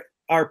are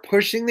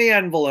pushing the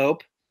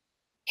envelope,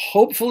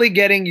 hopefully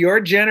getting your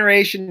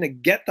generation to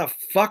get the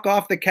fuck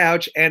off the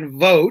couch and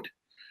vote,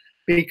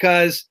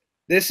 because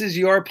this is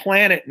your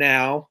planet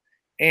now.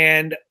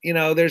 And,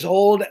 there's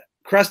old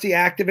crusty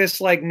activists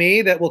like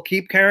me that will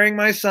keep carrying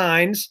my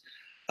signs.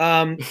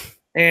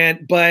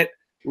 But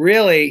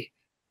really,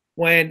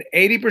 when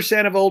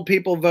 80% of old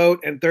people vote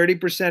and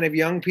 30% of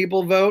young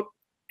people vote,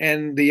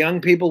 and the young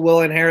people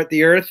will inherit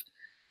the earth,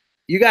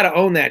 you got to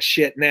own that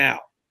shit now.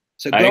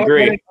 So go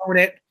ahead and own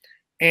it,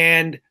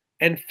 and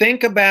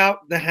think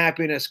about the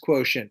happiness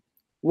quotient.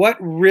 What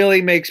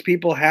really makes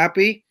people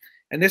happy?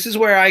 And this is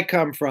where I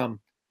come from: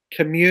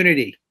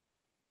 community,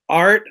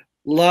 art,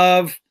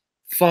 love,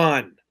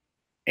 fun.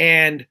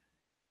 And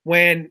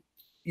when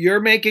you're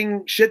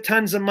making shit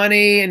tons of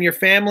money and your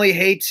family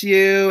hates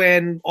you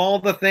and all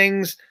the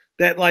things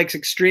that like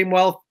extreme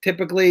wealth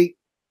typically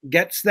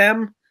gets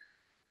them,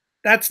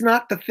 that's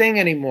not the thing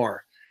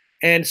anymore.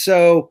 And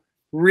so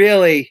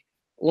really,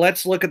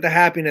 let's look at the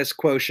happiness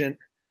quotient.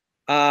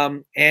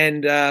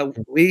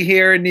 We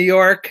here in New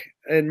York,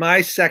 in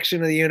my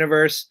section of the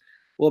universe,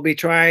 will be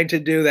trying to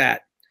do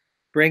that,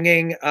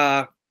 bringing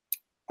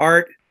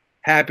art,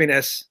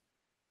 happiness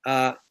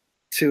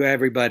to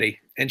everybody.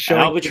 And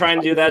I'll be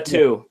trying to do that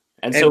too.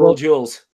 And so will Jules.